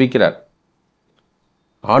 எல்லாருக்காகவும் ஜெபிக்கிறார்,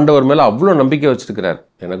 ஆண்டவர் மேலே அவ்வளோ நம்பிக்கை வச்சிருக்கிறார்.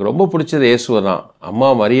 எனக்கு ரொம்ப பிடிச்சது இயேசுவை தான், அம்மா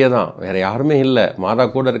மரியை தான், வேற யாருமே இல்லை, மாதா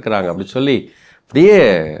கூட இருக்கிறாங்க அப்படி சொல்லி அப்படியே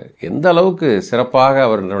எந்த அளவுக்கு சிறப்பாக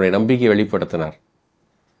அவர் நம்முடைய நம்பிக்கையை வெளிப்படுத்தினார்.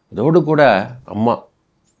 அதோடு கூட அம்மா,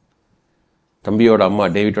 தம்பியோட அம்மா,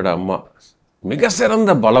 டேவிட்டோட அம்மா, மிக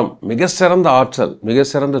சிறந்த பலம், மிக சிறந்த ஆற்றல், மிக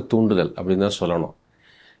சிறந்த தூண்டுதல் அப்படின்னு தான் சொல்லணும்.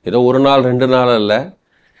 ஏதோ ஒரு நாள் 2 நாள் அல்ல,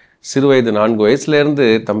 சிறு வயது 4 வயசுலேருந்து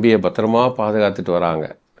தம்பியை பத்திரமா பாதுகாத்துட்டு வராங்க,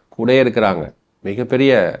 கூட இருக்கிறாங்க.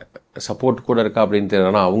 மிகப்பெரிய சப்போர்ட் கூட இருக்கா அப்படின்னு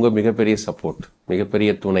தெரியல, ஆனால் அவங்க மிகப்பெரிய சப்போர்ட்,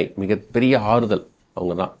 மிகப்பெரிய துணை, மிகப்பெரிய ஆறுதல்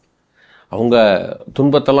அவங்க தான். அவங்க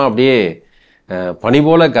துன்பத்தெல்லாம் அப்படியே பனி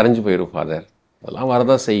போல கரைஞ்சு போயிடும் ஃபாதர். அதெல்லாம்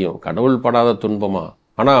வரதான் செய்யும், கடவுள் படாத துன்பமா,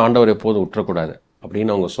 ஆனால் ஆண்டவர் எப்போதும் விட்டுறக்கூடாது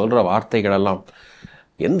அப்படின்னு அவங்க சொல்கிற வார்த்தைகளெல்லாம்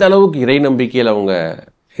எந்த அளவுக்கு இறை நம்பிக்கையில் அவங்க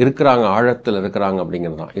இருக்கிறாங்க, ஆழத்தில் இருக்கிறாங்க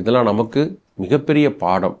அப்படிங்கிறது தான். இதெல்லாம் நமக்கு மிகப்பெரிய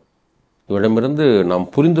பாடம். இவரிடமிருந்து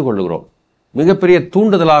நாம் புரிந்து கொள்ளுகிறோம், மிகப்பெரிய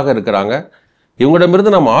தூண்டுதலாக இருக்கிறாங்க.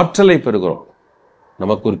 இவங்களிடமிருந்து நாம் ஆற்றலை பெறுகிறோம்,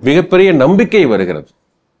 நமக்கு ஒரு மிகப்பெரிய நம்பிக்கை வருகிறது.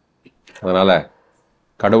 அதனால்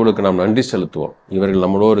கடவுளுக்கு நாம் நன்றி செலுத்துவோம். இவர்கள்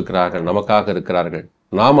நம்மளோடு இருக்கிறார்கள், நமக்காக இருக்கிறார்கள்,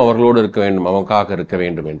 நாம் அவர்களோடு இருக்க வேண்டும், நமக்காக இருக்க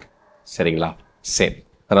வேண்டும் என்று. சரிங்களா? சரி.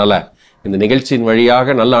 அதனால் இந்த நிகழ்ச்சியின்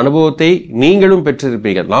வழியாக நல்ல அனுபவத்தை நீங்களும்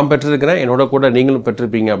பெற்றிருப்பீர்கள், நான் பெற்றிருக்கிறேன், என்னோட கூட நீங்களும்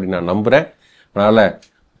பெற்றிருப்பீங்க அப்படின்னு நான் நம்புகிறேன். அதனால்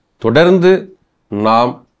தொடர்ந்து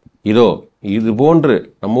நாம் இது போன்று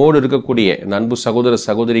நம்மோடு இருக்கக்கூடிய அன்பு சகோதர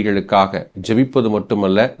சகோதரிகளுக்காக ஜெபிப்பது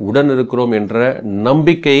மட்டுமல்ல, உடன் இருக்கிறோம் என்ற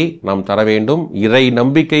நம்பிக்கையை நாம் தர வேண்டும். இறை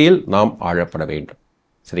நம்பிக்கையில் நாம் ஆழப்பட வேண்டும்.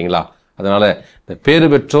 சரிங்களா? அதனால இந்த பேறு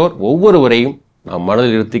பெற்றோர் ஒவ்வொருவரையும் நாம்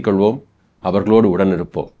மனதில் இருத்திக் கொள்வோம், அவர்களோடு உடன்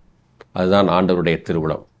இருப்போம். அதுதான் ஆண்டவருடைய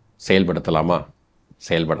திருவுளம். செயல்படுத்தலாமா?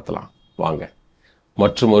 செயல்படுத்தலாம். வாங்க,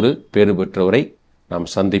 மற்றும் ஒரு பேறு பெற்றவரை நாம்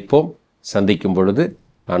சந்திப்போம். சந்திக்கும் பொழுது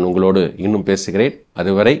நான் உங்களோடு இன்னும் பேசுகிறேன்.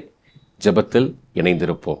 அதுவரை ஜெபத்தில்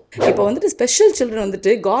இணைந்திருப்போம். இப்போ வந்துட்டு ஸ்பெஷல் சில்ட்ரன்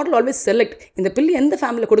வந்துட்டு காட் will always select இந்த பிள்ளை எந்த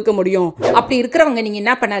ஃபேமிலியில் கொடுக்க முடியும். அப்படி இருக்கிறவங்க நீங்கள்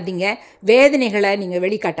என்ன பண்ணாதீங்க, வேதனைகளை நீங்கள்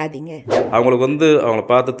வெளிக்காட்டாதீங்க. அவங்களுக்கு அவங்கள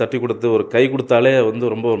பார்த்து தட்டி கொடுத்து ஒரு கை கொடுத்தாலே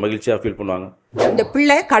ரொம்ப ஒரு மகிழ்ச்சியாக ஃபீல் பண்ணுவாங்க. இந்த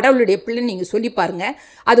பிள்ளை கடவுளுடைய பிள்ளை நீங்கள் சொல்லி பாருங்க,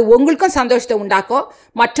 அது உங்களுக்கும் சந்தோஷத்தை உண்டாக்கும்,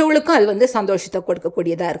 மற்றவங்களுக்கும் அது சந்தோஷத்தை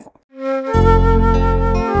கொடுக்கக்கூடியதாக இருக்கும்.